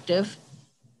retroactive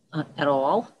at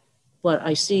all, but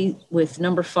I see with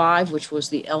number 5, which was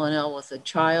the L&L with a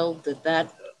child,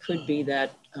 that could be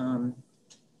that,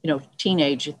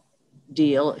 teenage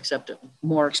deal, except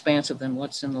more expansive than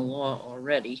what's in the law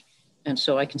already. And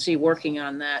so I can see working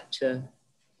on that to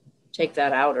take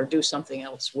that out or do something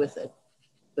else with it.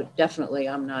 But definitely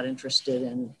I'm not interested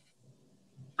in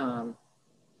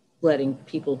letting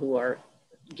people who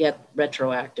get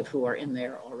retroactive who are in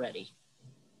there already.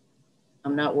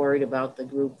 I'm not worried about the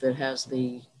group that has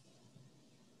the,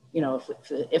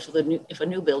 if a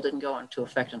new bill didn't go into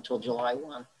effect until July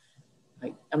 1,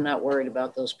 I'm not worried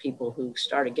about those people who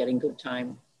started getting good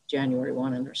time January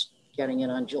 1 and are getting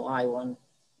it on July 1.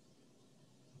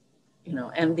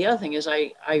 And the other thing is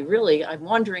I'm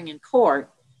wondering in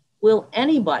court, will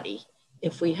anybody,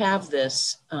 if we have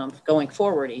this going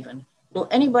forward even, will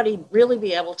anybody really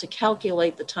be able to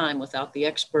calculate the time without the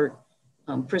expert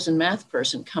prison math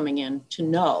person coming in to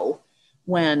know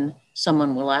when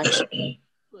someone will actually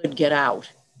could get out?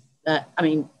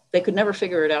 They could never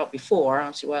figure it out before. I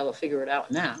don't see why they'll figure it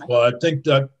out now. Well, I think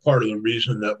that part of the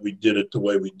reason that we did it the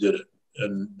way we did it,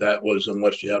 and that was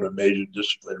unless you had a major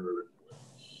disciplinary report.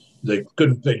 They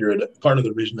couldn't figure it out. Part of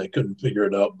the reason they couldn't figure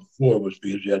it out before was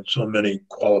because you had so many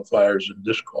qualifiers and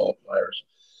disqualifiers,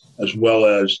 as well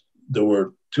as there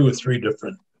were 2 or 3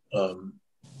 different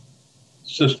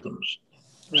systems.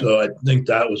 Right. So I think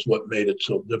that was what made it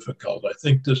so difficult. I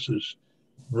think this is,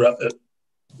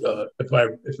 if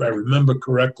I remember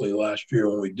correctly, last year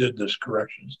when we did this,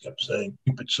 corrections kept saying,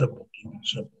 keep it simple, keep it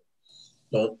simple.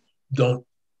 don't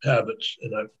have it.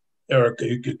 And Erica,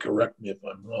 you could correct me if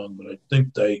I'm wrong, but I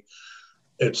think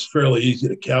it's fairly easy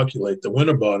to calculate. The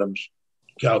Winterbottom's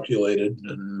calculated,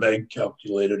 and Meg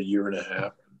calculated 1.5 years.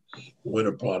 The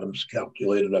Winterbottom's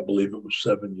calculated, I believe it was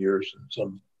 7 years in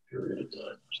some period of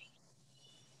time.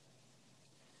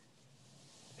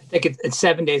 I think it's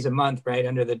 7 days a month, right?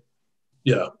 Under the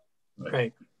yeah,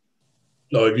 right.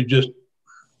 So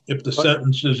if the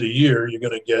sentence is a year, you're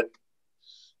going to get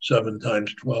 7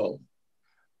 times 12.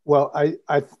 Well,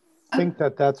 I think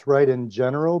that's right in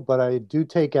general, but I do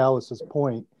take Alice's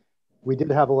point. We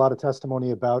did have a lot of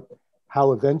testimony about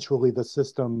how eventually the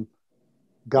system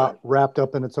got wrapped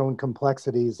up in its own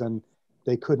complexities and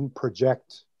they couldn't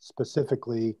project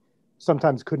specifically,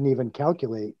 sometimes couldn't even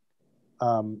calculate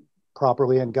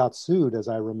properly, and got sued, as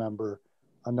I remember,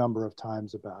 a number of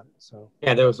times about it. So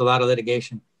yeah, there was a lot of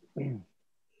litigation.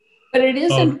 But it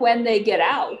isn't when they get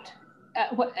out.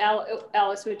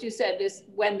 Alice, what you said is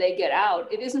when they get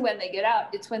out. It isn't when they get out.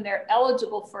 It's when they're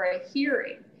eligible for a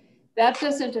hearing. That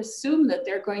doesn't assume that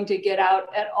they're going to get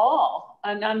out at all.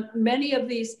 And on many of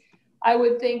these, I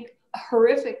would think,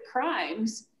 horrific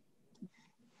crimes,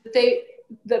 the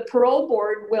parole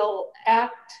board will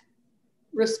act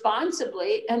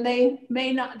responsibly, and they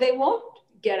won't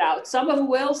get out. Some of them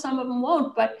will, some of them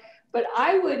won't. But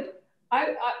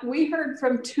we heard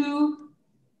from two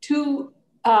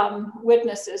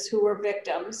witnesses who were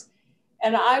victims,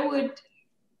 and I would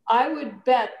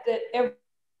bet that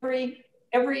every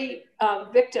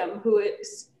victim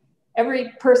every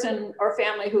person or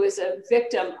family who is a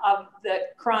victim of the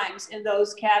crimes in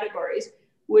those categories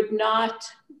would not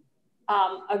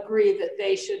agree that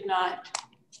they should not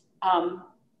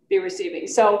be receiving.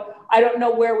 So I don't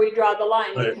know where we draw the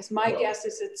line, because my guess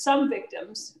is that some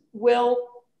victims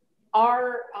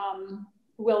are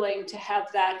willing to have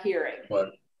that hearing.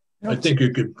 But I think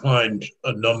you could find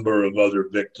a number of other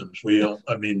victims.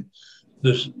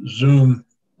 This Zoom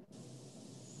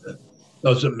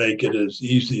doesn't make it as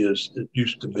easy as it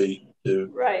used to be.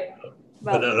 Right.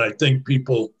 And I think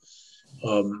people,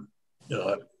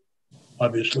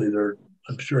 obviously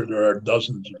I'm sure there are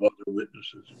dozens of other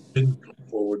witnesses who didn't come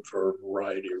forward for a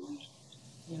variety of reasons,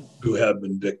 who have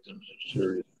been victims of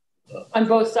serious. On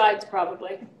both sides,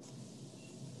 probably.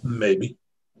 Maybe.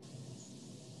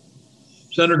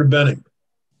 Senator Benning.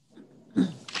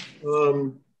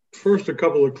 First, a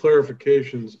couple of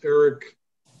clarifications. Eric,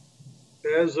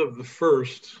 as of the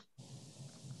 1st,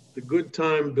 the good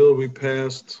time bill we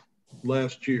passed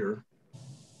last year,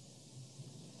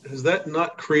 has that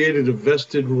not created a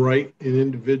vested right in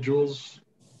individuals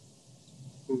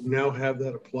who now have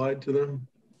that applied to them?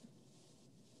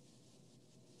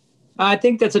 I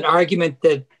think that's an argument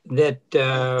that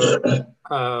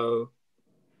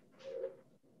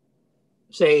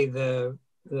say the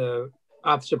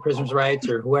Office of Prisoners' Rights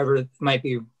or whoever might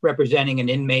be representing an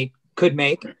inmate could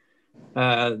make.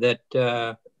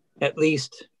 That at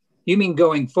least, you mean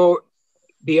going forward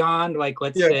beyond, like,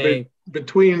 let's say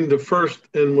between the 1st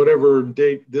and whatever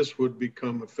date this would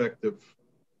become effective.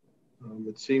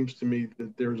 It seems to me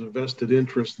that there's a vested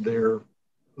interest there.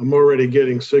 I'm already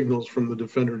getting signals from the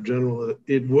Defender General that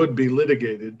it would be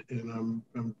litigated, and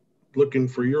I'm looking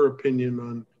for your opinion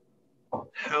on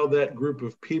how that group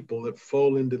of people that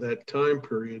fall into that time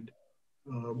period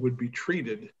would be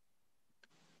treated.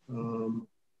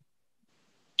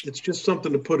 It's just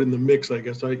something to put in the mix, I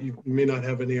guess. You may not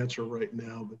have an answer right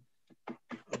now, but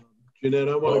Jeanette,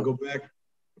 I want to go back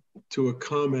to a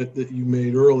comment that you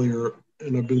made earlier,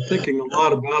 and I've been thinking a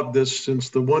lot about this since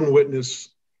the one witness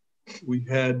we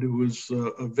had who was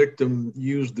a victim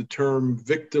used the term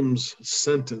victim's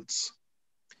sentence.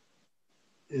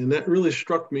 And that really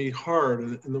struck me hard.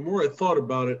 And the more I thought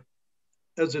about it,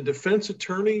 as a defense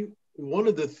attorney, one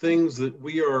of the things that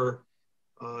we are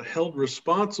held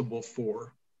responsible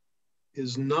for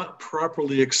is not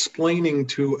properly explaining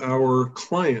to our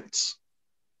clients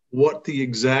what the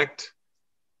exact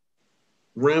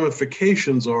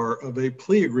ramifications are of a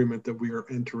plea agreement that we are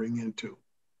entering into.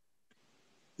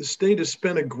 The state has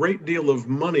spent a great deal of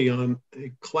money on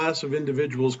a class of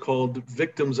individuals called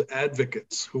victims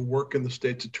advocates who work in the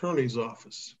state's attorney's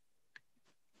office.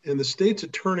 And the state's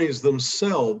attorneys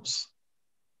themselves,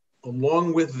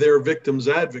 along with their victims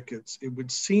advocates, it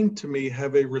would seem to me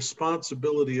have a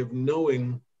responsibility of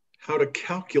knowing how to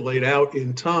calculate out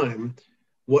in time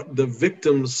what the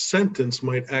victim's sentence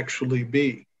might actually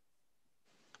be.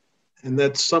 And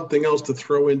that's something else to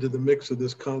throw into the mix of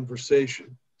this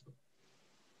conversation.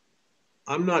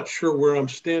 I'm not sure where I'm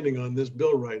standing on this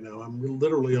bill right now. I'm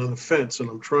literally on the fence, and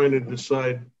I'm trying to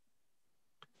decide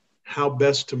how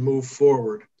best to move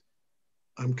forward.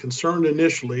 I'm concerned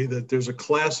initially that there's a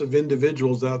class of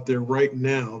individuals out there right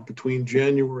now between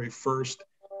January 1st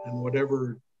and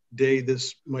whatever day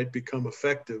this might become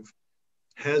effective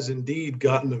has indeed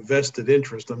gotten a vested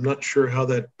interest. I'm not sure how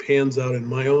that pans out in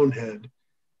my own head.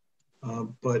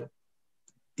 But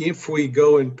if we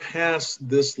go and pass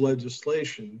this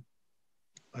legislation,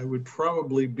 I would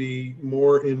probably be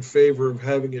more in favor of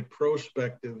having it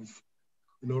prospective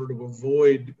in order to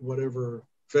avoid whatever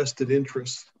vested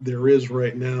interest there is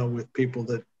right now with people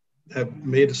that have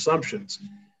made assumptions.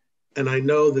 And I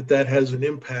know that that has an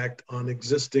impact on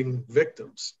existing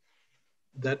victims.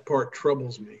 That part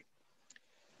troubles me.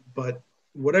 But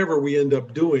whatever we end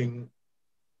up doing,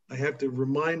 I have to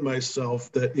remind myself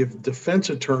that if defense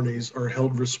attorneys are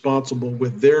held responsible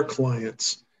with their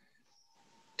clients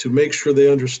to make sure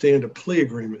they understand a plea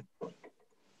agreement,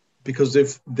 because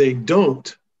if they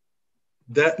don't,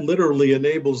 that literally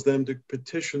enables them to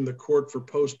petition the court for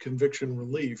post-conviction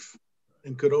relief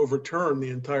and could overturn the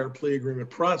entire plea agreement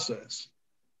process.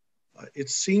 It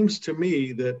seems to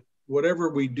me that whatever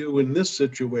we do in this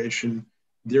situation,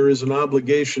 there is an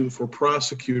obligation for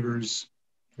prosecutors,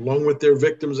 along with their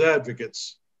victims'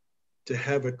 advocates, to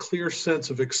have a clear sense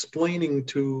of explaining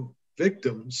to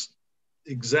victims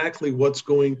exactly what's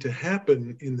going to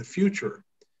happen in the future.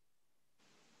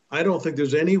 I don't think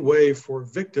there's any way for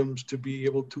victims to be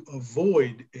able to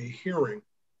avoid a hearing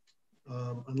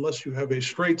unless you have a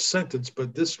straight sentence,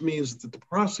 but this means that the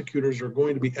prosecutors are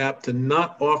going to be apt to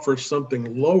not offer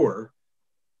something lower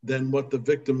than what the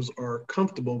victims are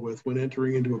comfortable with when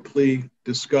entering into a plea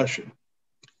discussion.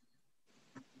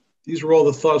 These are all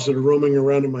the thoughts that are roaming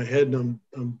around in my head, and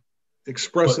I'm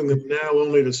expressing them now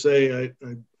only to say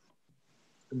I've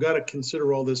got to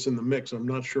consider all this in the mix. I'm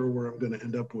not sure where I'm going to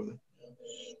end up with it.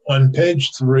 On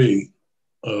page 3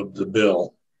 of the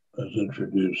bill, as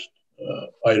introduced,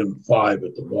 item 5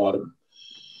 at the bottom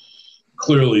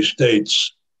clearly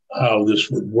states how this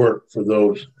would work for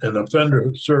those an offender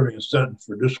who's serving a sentence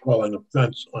for disqualifying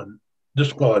offense.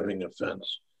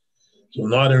 So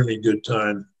not earning good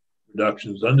time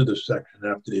reductions under this section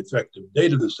after the effective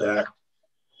date of this act,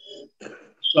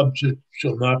 subject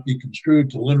shall not be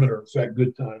construed to limit or affect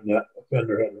good time that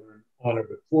offender had earned on or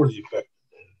before the effective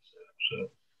date of this act. So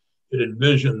it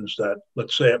envisions that,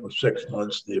 let's say it was 6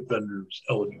 months, the offender is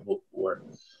eligible for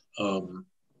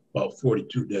about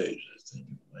 42 days, I think,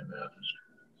 if my math is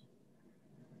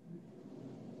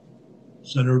correct.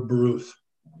 Senator Baruth.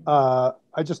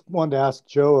 I just wanted to ask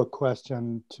Joe a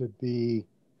question to be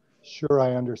sure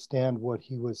I understand what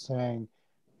he was saying.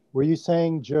 Were you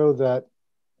saying, Joe, that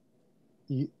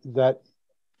the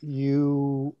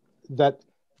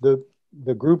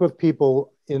group of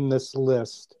people in this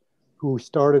list who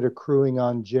started accruing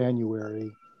on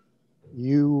January,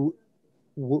 you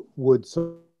would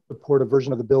support a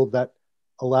version of the bill that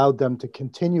allowed them to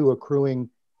continue accruing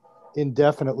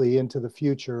indefinitely into the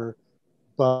future,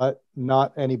 but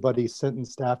not anybody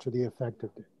sentenced after the effective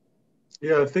date?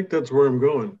 Yeah, I think that's where I'm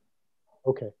going.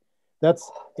 Okay.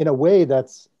 That's, in a way,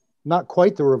 that's not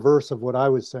quite the reverse of what I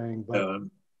was saying, but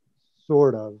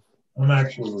sort of. I'm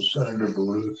actually with Senator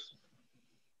Baruth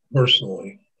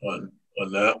personally on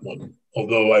that one.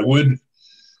 Although I would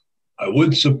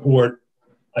support,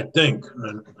 I think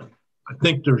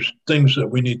there's things that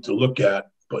we need to look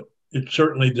at, but it's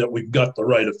certainly that we've got the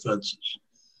right offenses,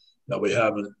 that we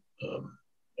haven't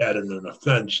added an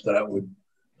offense that would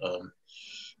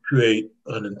create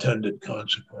unintended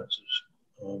consequences.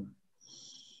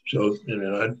 So,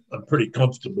 I'm pretty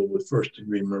comfortable with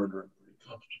first-degree murder. I'm pretty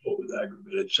comfortable with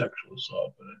aggravated sexual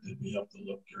assault, but I think we have to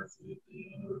look carefully at the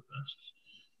other offenses.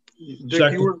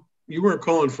 Dick, you weren't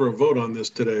calling for a vote on this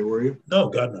today, were you? No,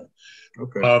 God, no.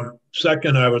 Okay.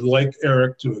 Second, I would like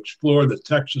Eric to explore the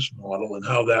Texas model and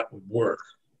how that would work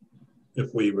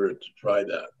if we were to try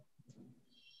that.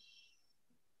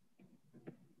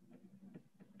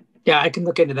 Yeah, I can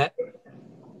look into that.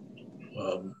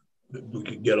 We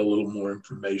could get a little more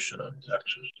information on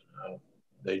Texas and how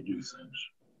they do things.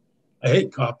 I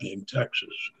hate copying Texas,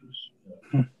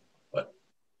 but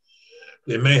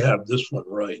they may have this one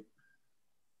right.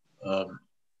 And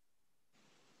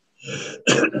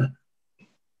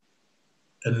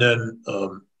then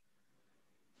I'm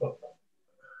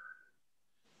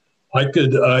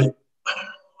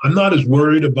not as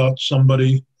worried about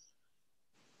somebody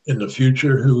in the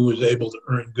future who was able to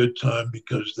earn good time,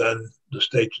 because then the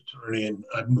state's attorney, and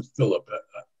I'm with Philip,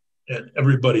 and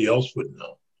everybody else would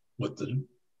know what the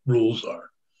rules are.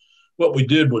 What we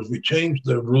did was we changed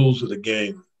the rules of the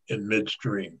game in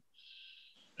midstream.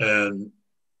 And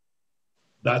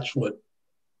that's what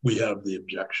we have the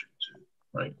objection to,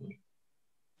 frankly.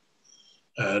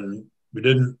 And we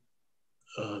didn't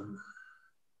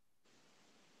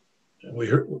we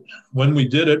heard, when we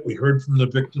did it, we heard from the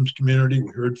victims community,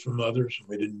 we heard from others, and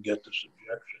we didn't get this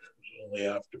objection. It was only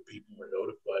after people were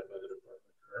notified by the Department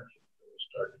of Corrections that we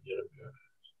started to get objections.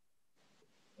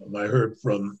 I heard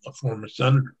from a former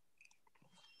senator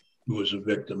who was a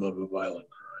victim of a violent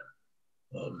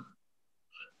crime.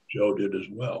 Joe did as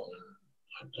well. And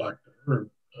I talked to her.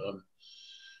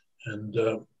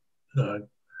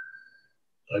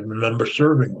 I remember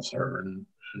serving with her and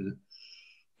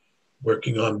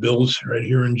working on bills right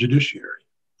here in Judiciary.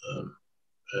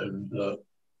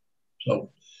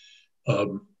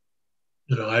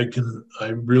 I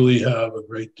really have a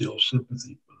great deal of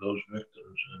sympathy for those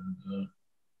victims. And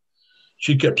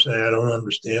she kept saying, I don't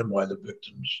understand why the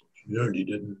victims community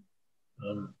didn't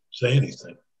say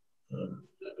anything.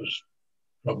 That was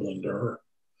troubling to her,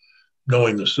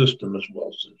 knowing the system as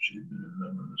well, since she'd been a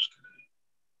member of this committee.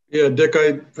 Yeah, Dick,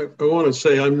 I want to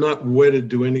say I'm not wedded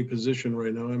to any position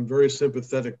right now. I'm very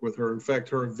sympathetic with her. In fact,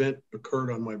 her event occurred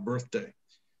on my birthday.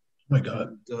 Oh my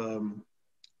God.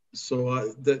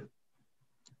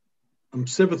 I'm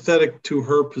sympathetic to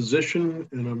her position,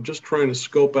 and I'm just trying to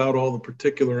scope out all the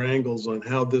particular angles on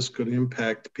how this could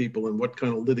impact people and what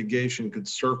kind of litigation could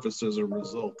surface as a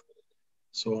result.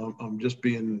 So I'm just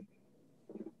being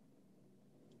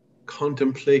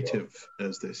contemplative,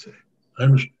 as they say. I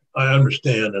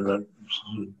understand, and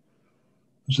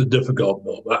it's a difficult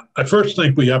bill. But I first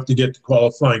think we have to get the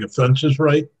qualifying offenses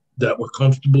right, that we're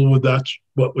comfortable with that's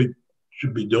what we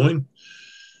should be doing.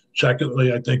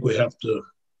 Secondly, I think we have to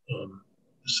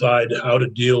decide how to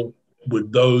deal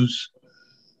with those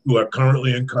who are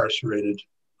currently incarcerated,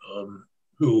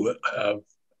 whoever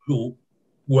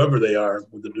they are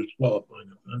with the disqualifying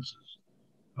offenses,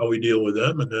 how we deal with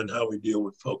them, and then how we deal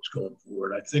with folks going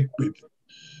forward. I think we've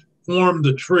formed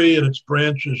the tree and its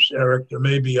branches, Eric. There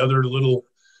may be other little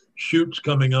shoots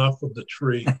coming off of the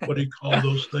tree. What do you call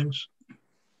those things?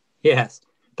 Yes.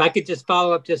 If I could just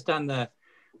follow up just on the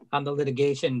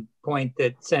litigation point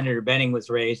that Senator Benning was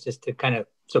raised, just to kind of,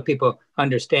 so people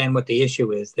understand what the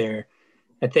issue is there.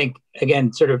 I think,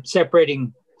 again, sort of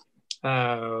separating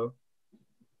the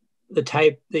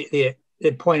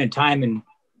point in time and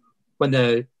when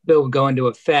the bill would go into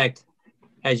effect,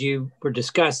 as you were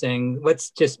discussing,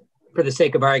 let's just, for the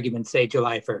sake of argument, say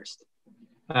July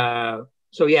 1st.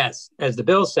 So yes, as the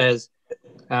bill says,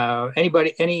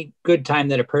 any good time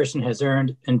that a person has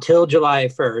earned until July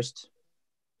 1st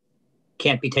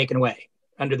can't be taken away.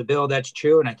 Under the bill, that's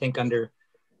true. And I think under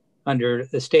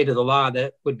the state of the law,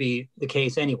 that would be the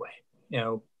case anyway. You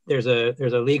know, there's a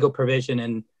legal provision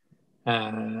in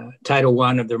Title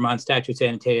I of the Vermont Statutes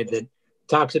Annotated that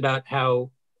talks about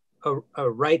how a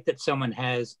right that someone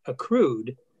has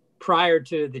accrued prior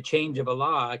to the change of a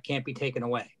law can't be taken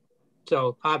away.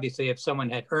 So obviously, if someone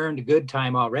had earned good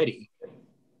time already,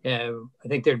 I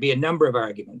think there'd be a number of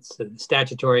arguments,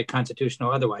 statutory,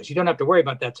 constitutional, otherwise. You don't have to worry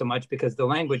about that so much because the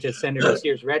language, as Senator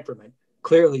Sears read from it,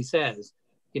 clearly says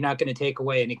you're not going to take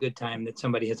away any good time that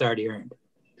somebody has already earned.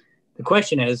 The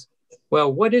question is,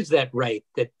 well, what is that right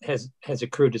that has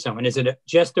accrued to someone? Is it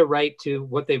just a right to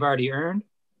what they've already earned,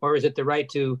 or is it the right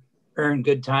to earn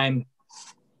good time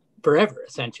forever,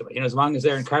 essentially? You know, as long as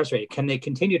they're incarcerated, can they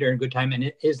continue to earn good time?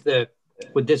 And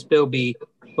would this bill be,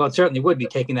 well, it certainly would be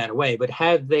taking that away, but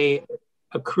have they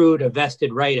accrued a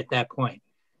vested right at that point?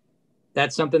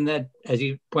 That's something that, as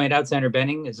you pointed out, Senator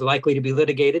Benning, is likely to be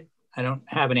litigated. I don't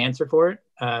have an answer for it.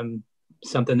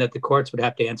 Something that the courts would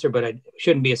have to answer, but it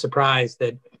shouldn't be a surprise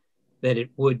that it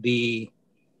would be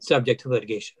subject to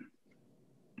litigation.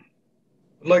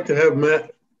 I'd like to have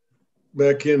Matt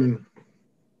back in,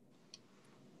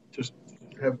 just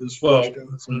have this fleshed out.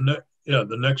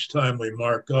 The next time we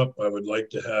mark up, I would like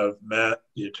to have Matt,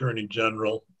 the Attorney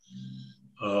General,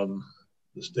 the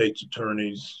state's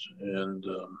attorneys, and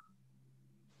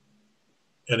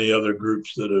any other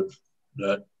groups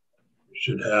that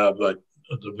should have, like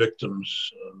the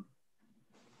victims,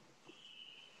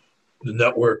 the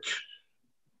network,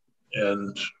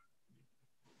 and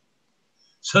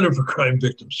Center for Crime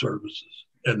Victim Services,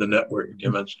 and the network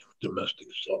against domestic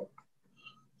assault.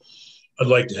 I'd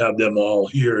like to have them all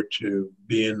here to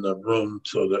be in the room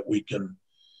so that we can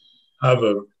have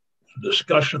a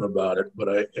discussion about it. But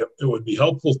it would be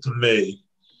helpful to me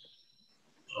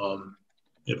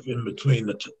if in between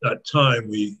that time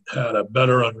we had a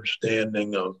better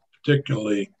understanding of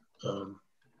particularly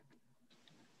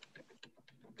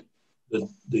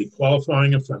the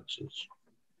qualifying offenses,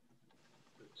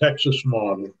 the Texas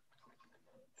model,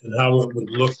 and how it would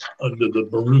look under the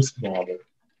Baruth model.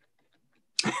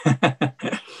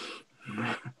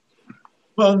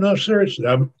 Well, no, seriously,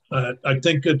 I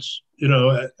think it's,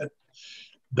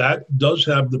 that does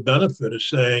have the benefit of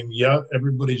saying, yeah,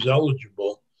 everybody's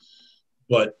eligible,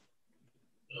 but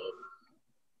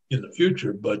in the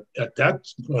future, but at that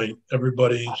point,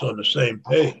 everybody's on the same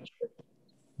page.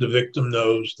 The victim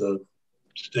knows, the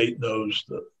state knows,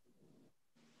 the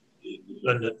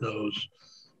defendant knows,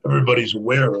 everybody's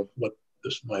aware of what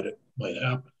this might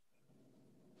happen.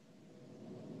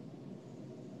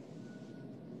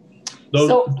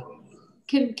 So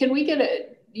can we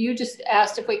get you just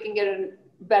asked if we can get a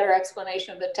better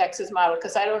explanation of the Texas model,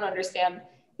 because I don't understand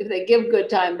if they give good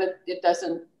time, but it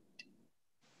doesn't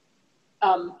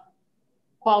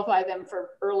qualify them for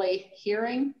early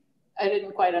hearing. I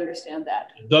didn't quite understand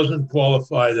that. It doesn't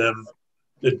qualify them.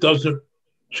 It doesn't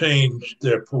change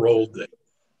their parole date.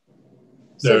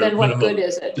 So then what good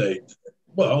is it? Date.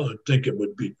 Well, I think it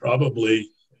would be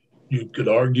probably, you could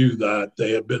argue that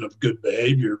they have been of good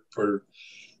behavior for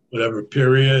whatever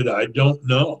period. I don't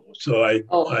know. So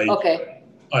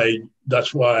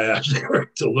that's why I asked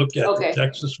Eric to look at the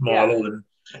Texas model, and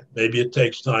maybe it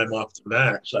takes time off the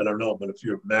max. I don't know, but if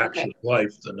you're max of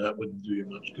life, then that wouldn't do you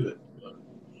much good. But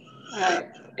all right.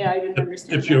 Yeah, I didn't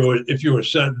understand. If you were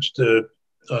sentenced to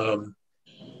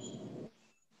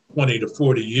 20 to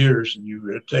 40 years and you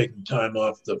were taking time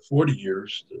off the 40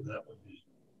 years, then that would be,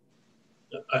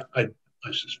 I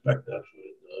suspect that's what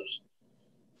it does.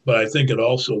 But I think it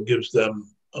also gives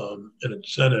them an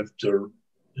incentive to,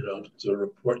 to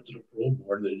report to the parole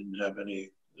board they didn't have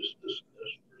any this for a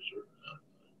certain amount of time.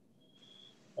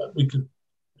 But we can,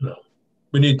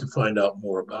 we need to find out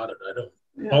more about it.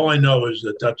 All I know is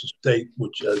that that's a state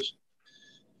which has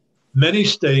many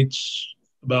states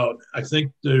about, I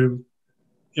think the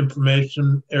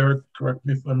information, Eric, correct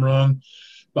me if I'm wrong,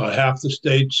 about half the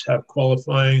states have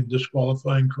qualifying,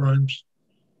 disqualifying crimes.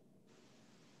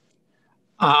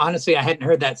 Honestly, I hadn't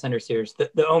heard that, Senator Sears.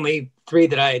 The only three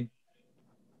that I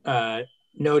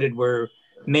noted were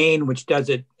Maine, which does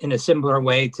it in a similar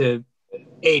way to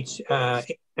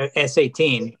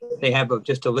S18. They have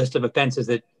just a list of offenses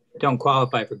that don't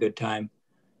qualify for good time.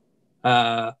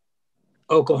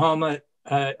 Oklahoma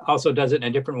also does it in a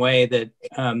different way, that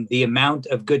the amount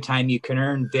of good time you can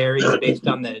earn varies based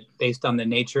on the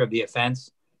nature of the offense.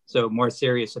 So more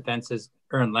serious offenses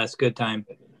earn less good time.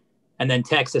 And then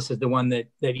Texas is the one that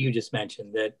you just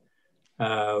mentioned, that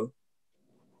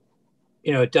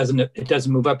it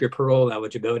doesn't move up your parole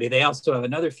eligibility. They also have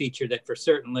another feature that for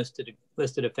certain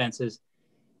listed offenses,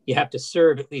 you have to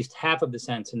serve at least half of the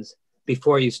sentence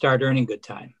before you start earning good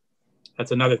time.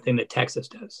 That's another thing that Texas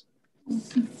does.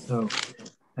 So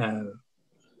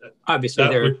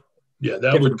obviously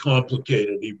that would complicate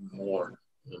it even more.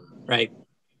 Right.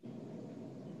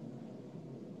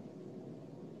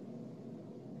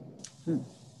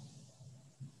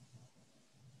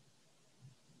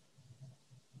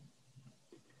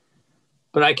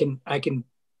 But I can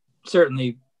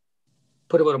certainly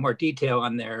put a little more detail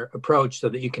on their approach so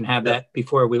that you can have that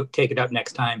before we take it up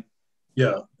next time.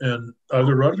 Yeah, and are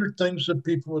there other things that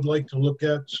people would like to look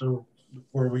at? So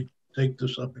before we take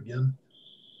this up again,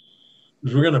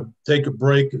 because we're going to take a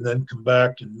break and then come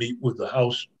back and meet with the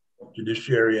House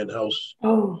Judiciary and House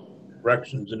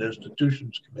Corrections and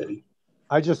Institutions Committee.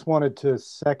 I just wanted to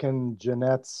second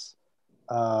Jeanette's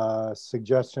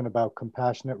suggestion about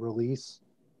compassionate release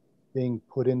being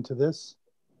put into this.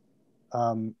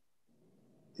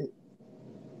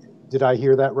 Did I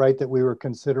hear that right, that we were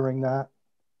considering that?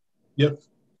 Yep.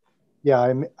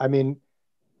 Yeah, I mean,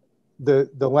 the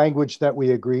language that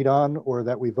we agreed on or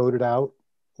that we voted out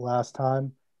last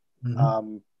time,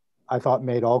 I thought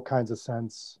made all kinds of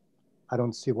sense. I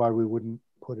don't see why we wouldn't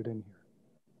put it in here.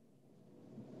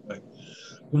 Right.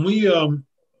 Can we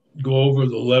go over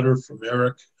the letter from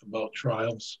Eric about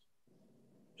trials?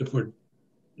 Do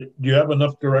you have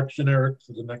enough direction, Eric,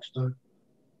 for the next time?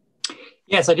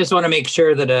 Yes, I just want to make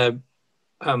sure that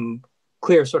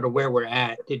clear sort of where we're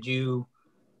at.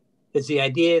 Is the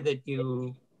idea that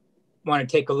you want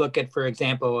to take a look at, for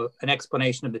example, an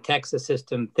explanation of the Texas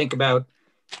system, think about,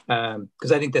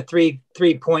 because I think the three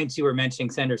points you were mentioning,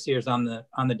 Senator Sears, on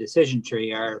the decision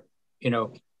tree are,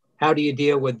 how do you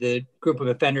deal with the group of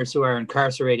offenders who are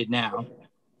incarcerated now?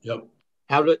 Yep.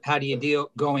 How do you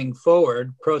deal going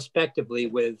forward prospectively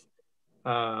with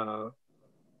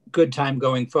good time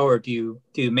going forward? Do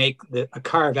you make a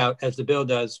carve out as the bill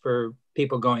does for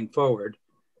people going forward?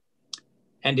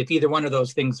 And if either one of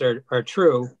those things are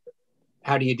true,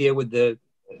 how do you deal with the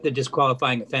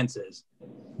disqualifying offenses?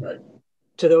 Right.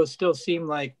 Do those still seem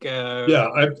like?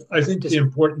 I think the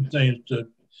important thing is to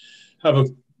have a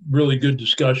really good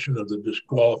discussion of the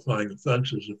disqualifying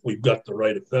offenses if we've got the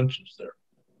right offenses there.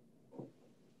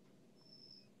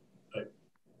 Right.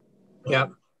 Yeah.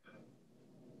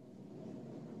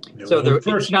 So when we it's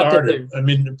first not that started, I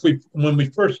mean, when we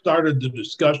first started the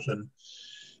discussion,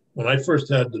 when I first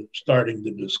had starting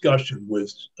the discussion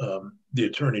with the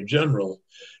Attorney General,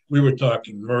 we were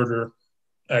talking murder,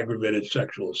 aggravated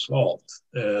sexual assault,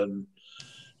 and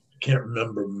I can't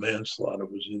remember manslaughter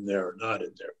was in there or not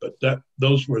in there, but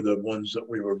those were the ones that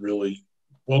we were really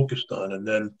focused on, and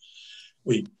then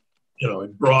we,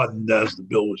 it broadened as the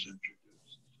bill was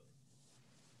introduced.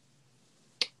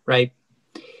 Right.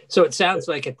 So it sounds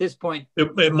like at this point,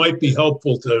 it might be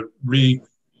helpful to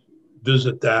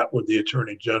revisit that with the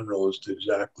Attorney General as to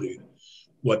exactly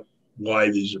why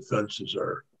these offenses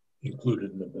are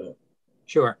included in the bill.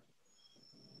 Sure.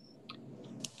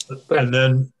 And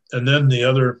then the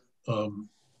other,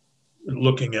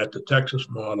 looking at the Texas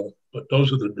model, but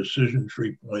those are the decision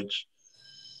tree points.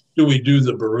 Do we do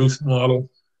the Baruth model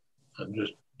and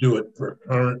just do it for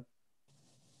current?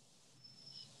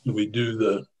 Do we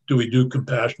do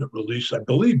compassionate release? I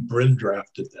believe Bryn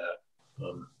drafted that.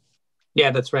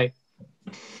 Yeah, that's right.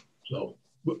 So,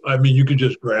 I mean, you could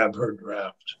just grab her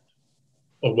draft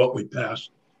of what we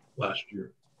passed last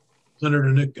year. Senator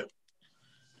Nitka.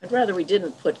 I'd rather we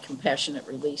didn't put compassionate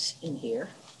release in here.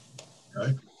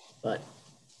 Right. But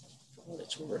for what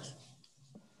it's worth.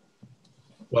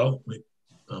 Well,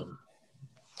 I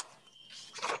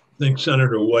think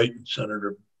Senator White and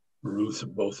Senator Baruth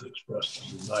have both expressed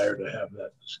a desire to have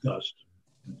that discussed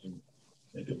and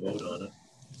make a vote on it.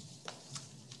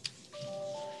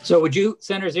 So would you,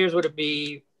 Senator Sears, would it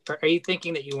be, are you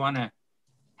thinking that you want to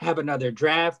have another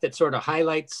draft that sort of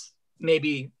highlights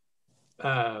maybe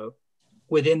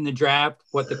within the draft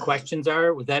what the questions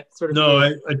are? Would that sort of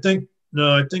I think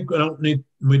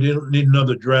we don't need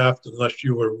another draft unless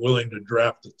you were willing to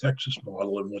draft the Texas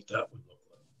model and what that would look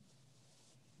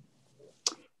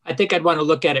like. I think I'd want to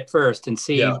look at it first and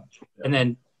see, and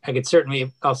then I could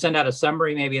certainly, I'll send out a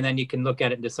summary maybe, and then you can look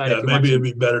at it and decide. Yeah, maybe it'd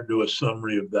be better to do a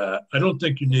summary of that. I don't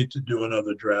think you need to do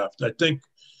another draft. I think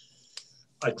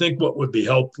what would be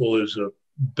helpful is a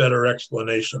better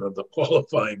explanation of the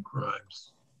qualifying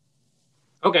crimes.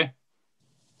 Okay.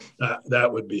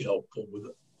 That would be helpful with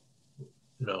it.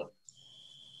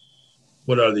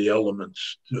 What are the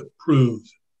elements to prove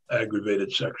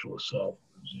aggravated sexual assault,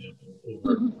 for example,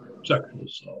 or sexual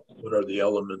assault? What are the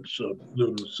elements of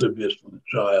being lascivious with a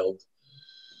child?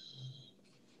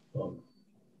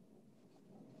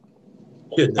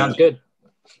 Kidnapping. Sounds good.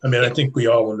 I mean, I think we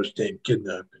all understand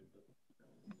kidnapping.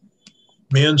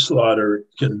 Manslaughter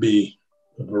can be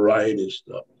a variety of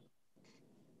stuff.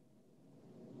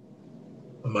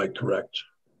 Am I correct?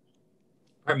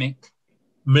 Pardon me?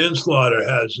 Manslaughter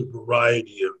has a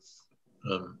variety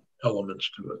of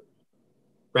elements to it.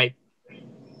 Right.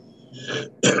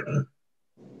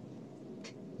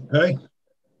 Okay.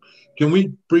 Can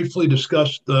we briefly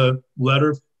discuss the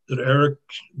letter that Eric,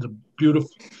 I'm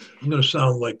going to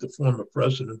sound like the former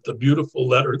president, the beautiful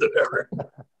letter that Eric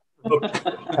wrote.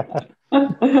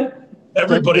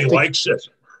 Everybody likes it.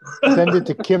 Send it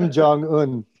to Kim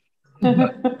Jong-un.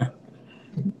 Where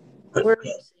are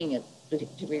you seeing it?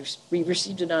 We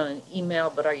received it on an email,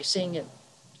 but are you seeing it?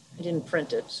 I didn't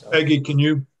print it. So. Peggy, can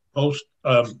you post?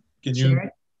 Can you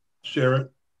share it,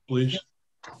 please?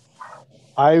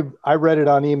 I read it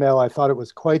on email. I thought it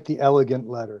was quite the elegant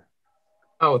letter.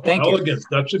 Oh, thank you. Elegant.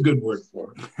 That's a good word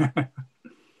for it.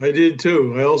 I did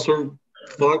too. I also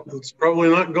thought it's probably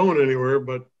not going anywhere,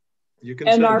 but you can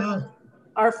say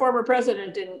our former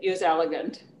president didn't use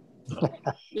elegant. No.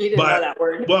 He didn't know that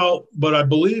word. Well, but I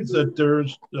believe that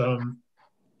there's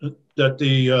that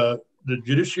the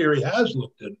judiciary has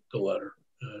looked at the letter,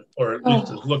 or at least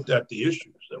has looked at the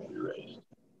issues that we raised.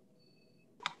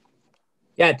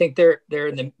 Yeah, I think they're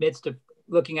in the midst of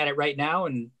looking at it right now,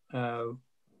 and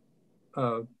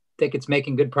think it's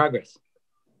making good progress,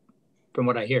 from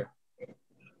what I hear.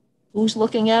 Who's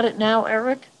looking at it now,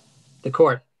 Eric? The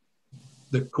court.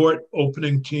 The court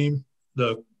opening team.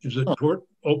 Is it court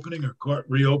opening or court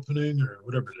reopening or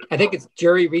whatever? I think it's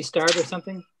jury restart or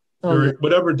something.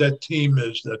 Whatever that team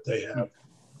is that they have.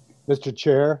 Mr.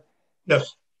 Chair?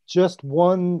 Yes. Just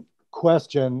one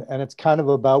question, and it's kind of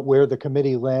about where the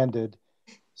committee landed.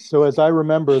 So as I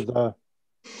remember,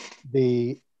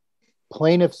 the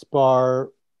plaintiff's bar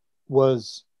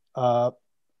was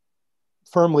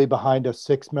firmly behind a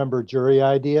 6-member jury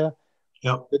idea.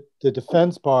 Yep. The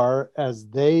defense bar, as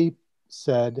they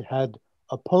said, had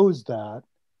opposed that.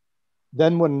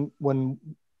 Then when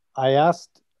I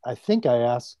think I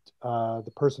asked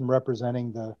the person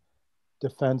representing the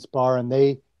defense bar, and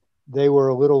they were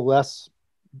a little less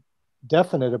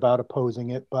definite about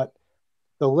opposing it, but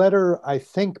the letter, I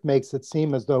think, makes it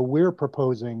seem as though we're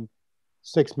proposing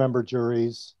 6-member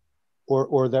juries,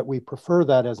 or that we prefer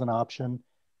that as an option.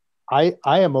 I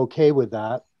am okay with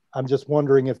that. I'm just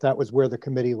wondering if that was where the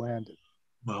committee landed.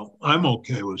 Well, I'm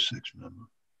okay with 6 members.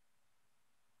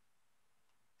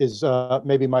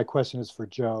 Maybe my question is for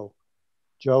Joe.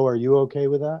 Joe, are you okay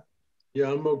with that?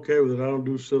 Yeah, I'm okay with it. I don't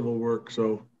do civil work,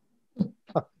 so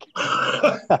no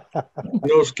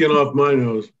skin off my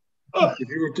nose.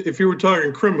 If you were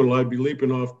talking criminal, I'd be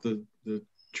leaping off the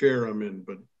chair I'm in,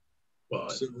 but well,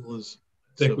 civil is.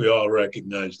 I think we all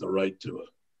recognize the right to a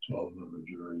 12-member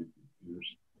jury.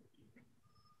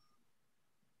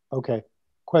 Okay.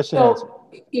 Question answered.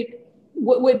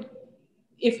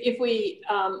 If we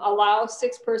allow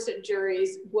 6-person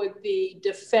juries, would the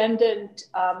defendant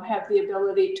have the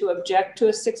ability to object to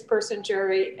a 6-person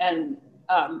jury and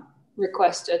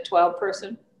request a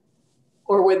 12-person?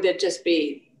 Or would it just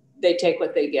be they take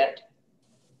what they get?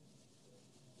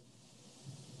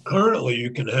 Currently,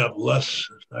 you can have less.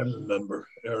 I remember,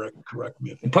 Eric, correct me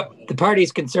if the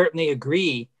parties can certainly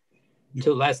agree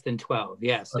to less than 12.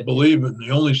 Yes, I believe in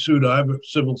the only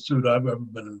civil suit I've ever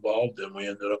been involved in, we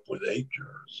ended up with 8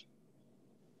 jurors.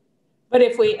 But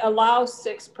if we allow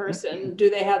 6-person,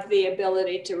 do they have the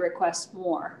ability to request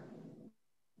more?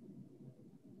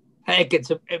 I think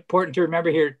it's important to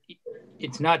remember here,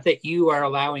 it's not that you are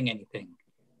allowing anything.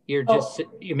 You're just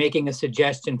you're making a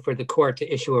suggestion for the court to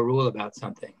issue a rule about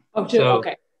something.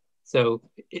 Okay. So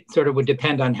it sort of would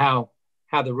depend on how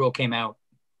the rule came out.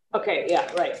 Okay,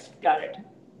 yeah, right. Got it.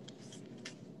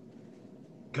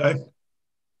 Okay.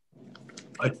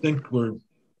 I think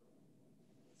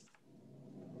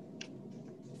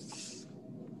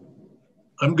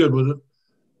I'm good with it.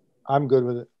 I'm good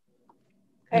with it.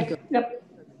 Okay. Yep.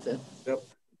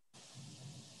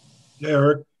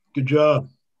 Eric, good job.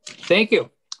 Thank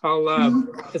you. I'll,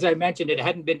 as I mentioned, it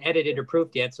hadn't been edited or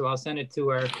proofed yet, so I'll send it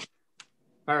to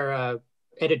our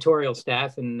editorial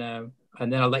staff, and then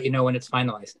I'll let you know when it's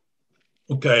finalized.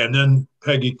 Okay, and then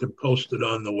Peggy can post it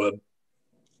on the web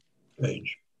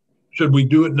page. Should we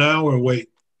do it now or wait?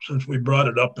 Since we brought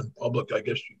it up in public, I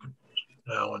guess you can post it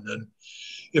now, and then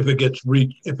if it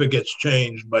gets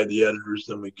changed by the editors,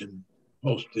 then we can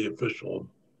post the official.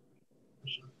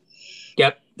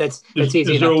 Yep, that's easy.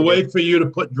 Is there a way for you to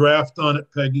put draft on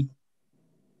it, Peggy?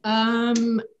 I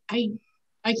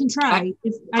can try.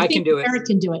 I can do it. Eric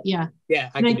can do it. Yeah. Yeah,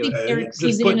 I can do it. Eric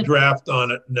just put draft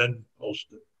on it and then post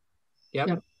it.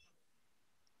 Yep.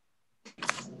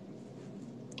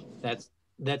 That's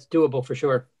doable for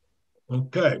sure.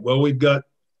 Okay. Well, we've got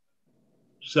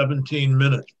 17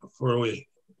 minutes before we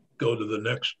go to the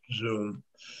next Zoom,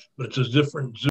 but it's a different Zoom.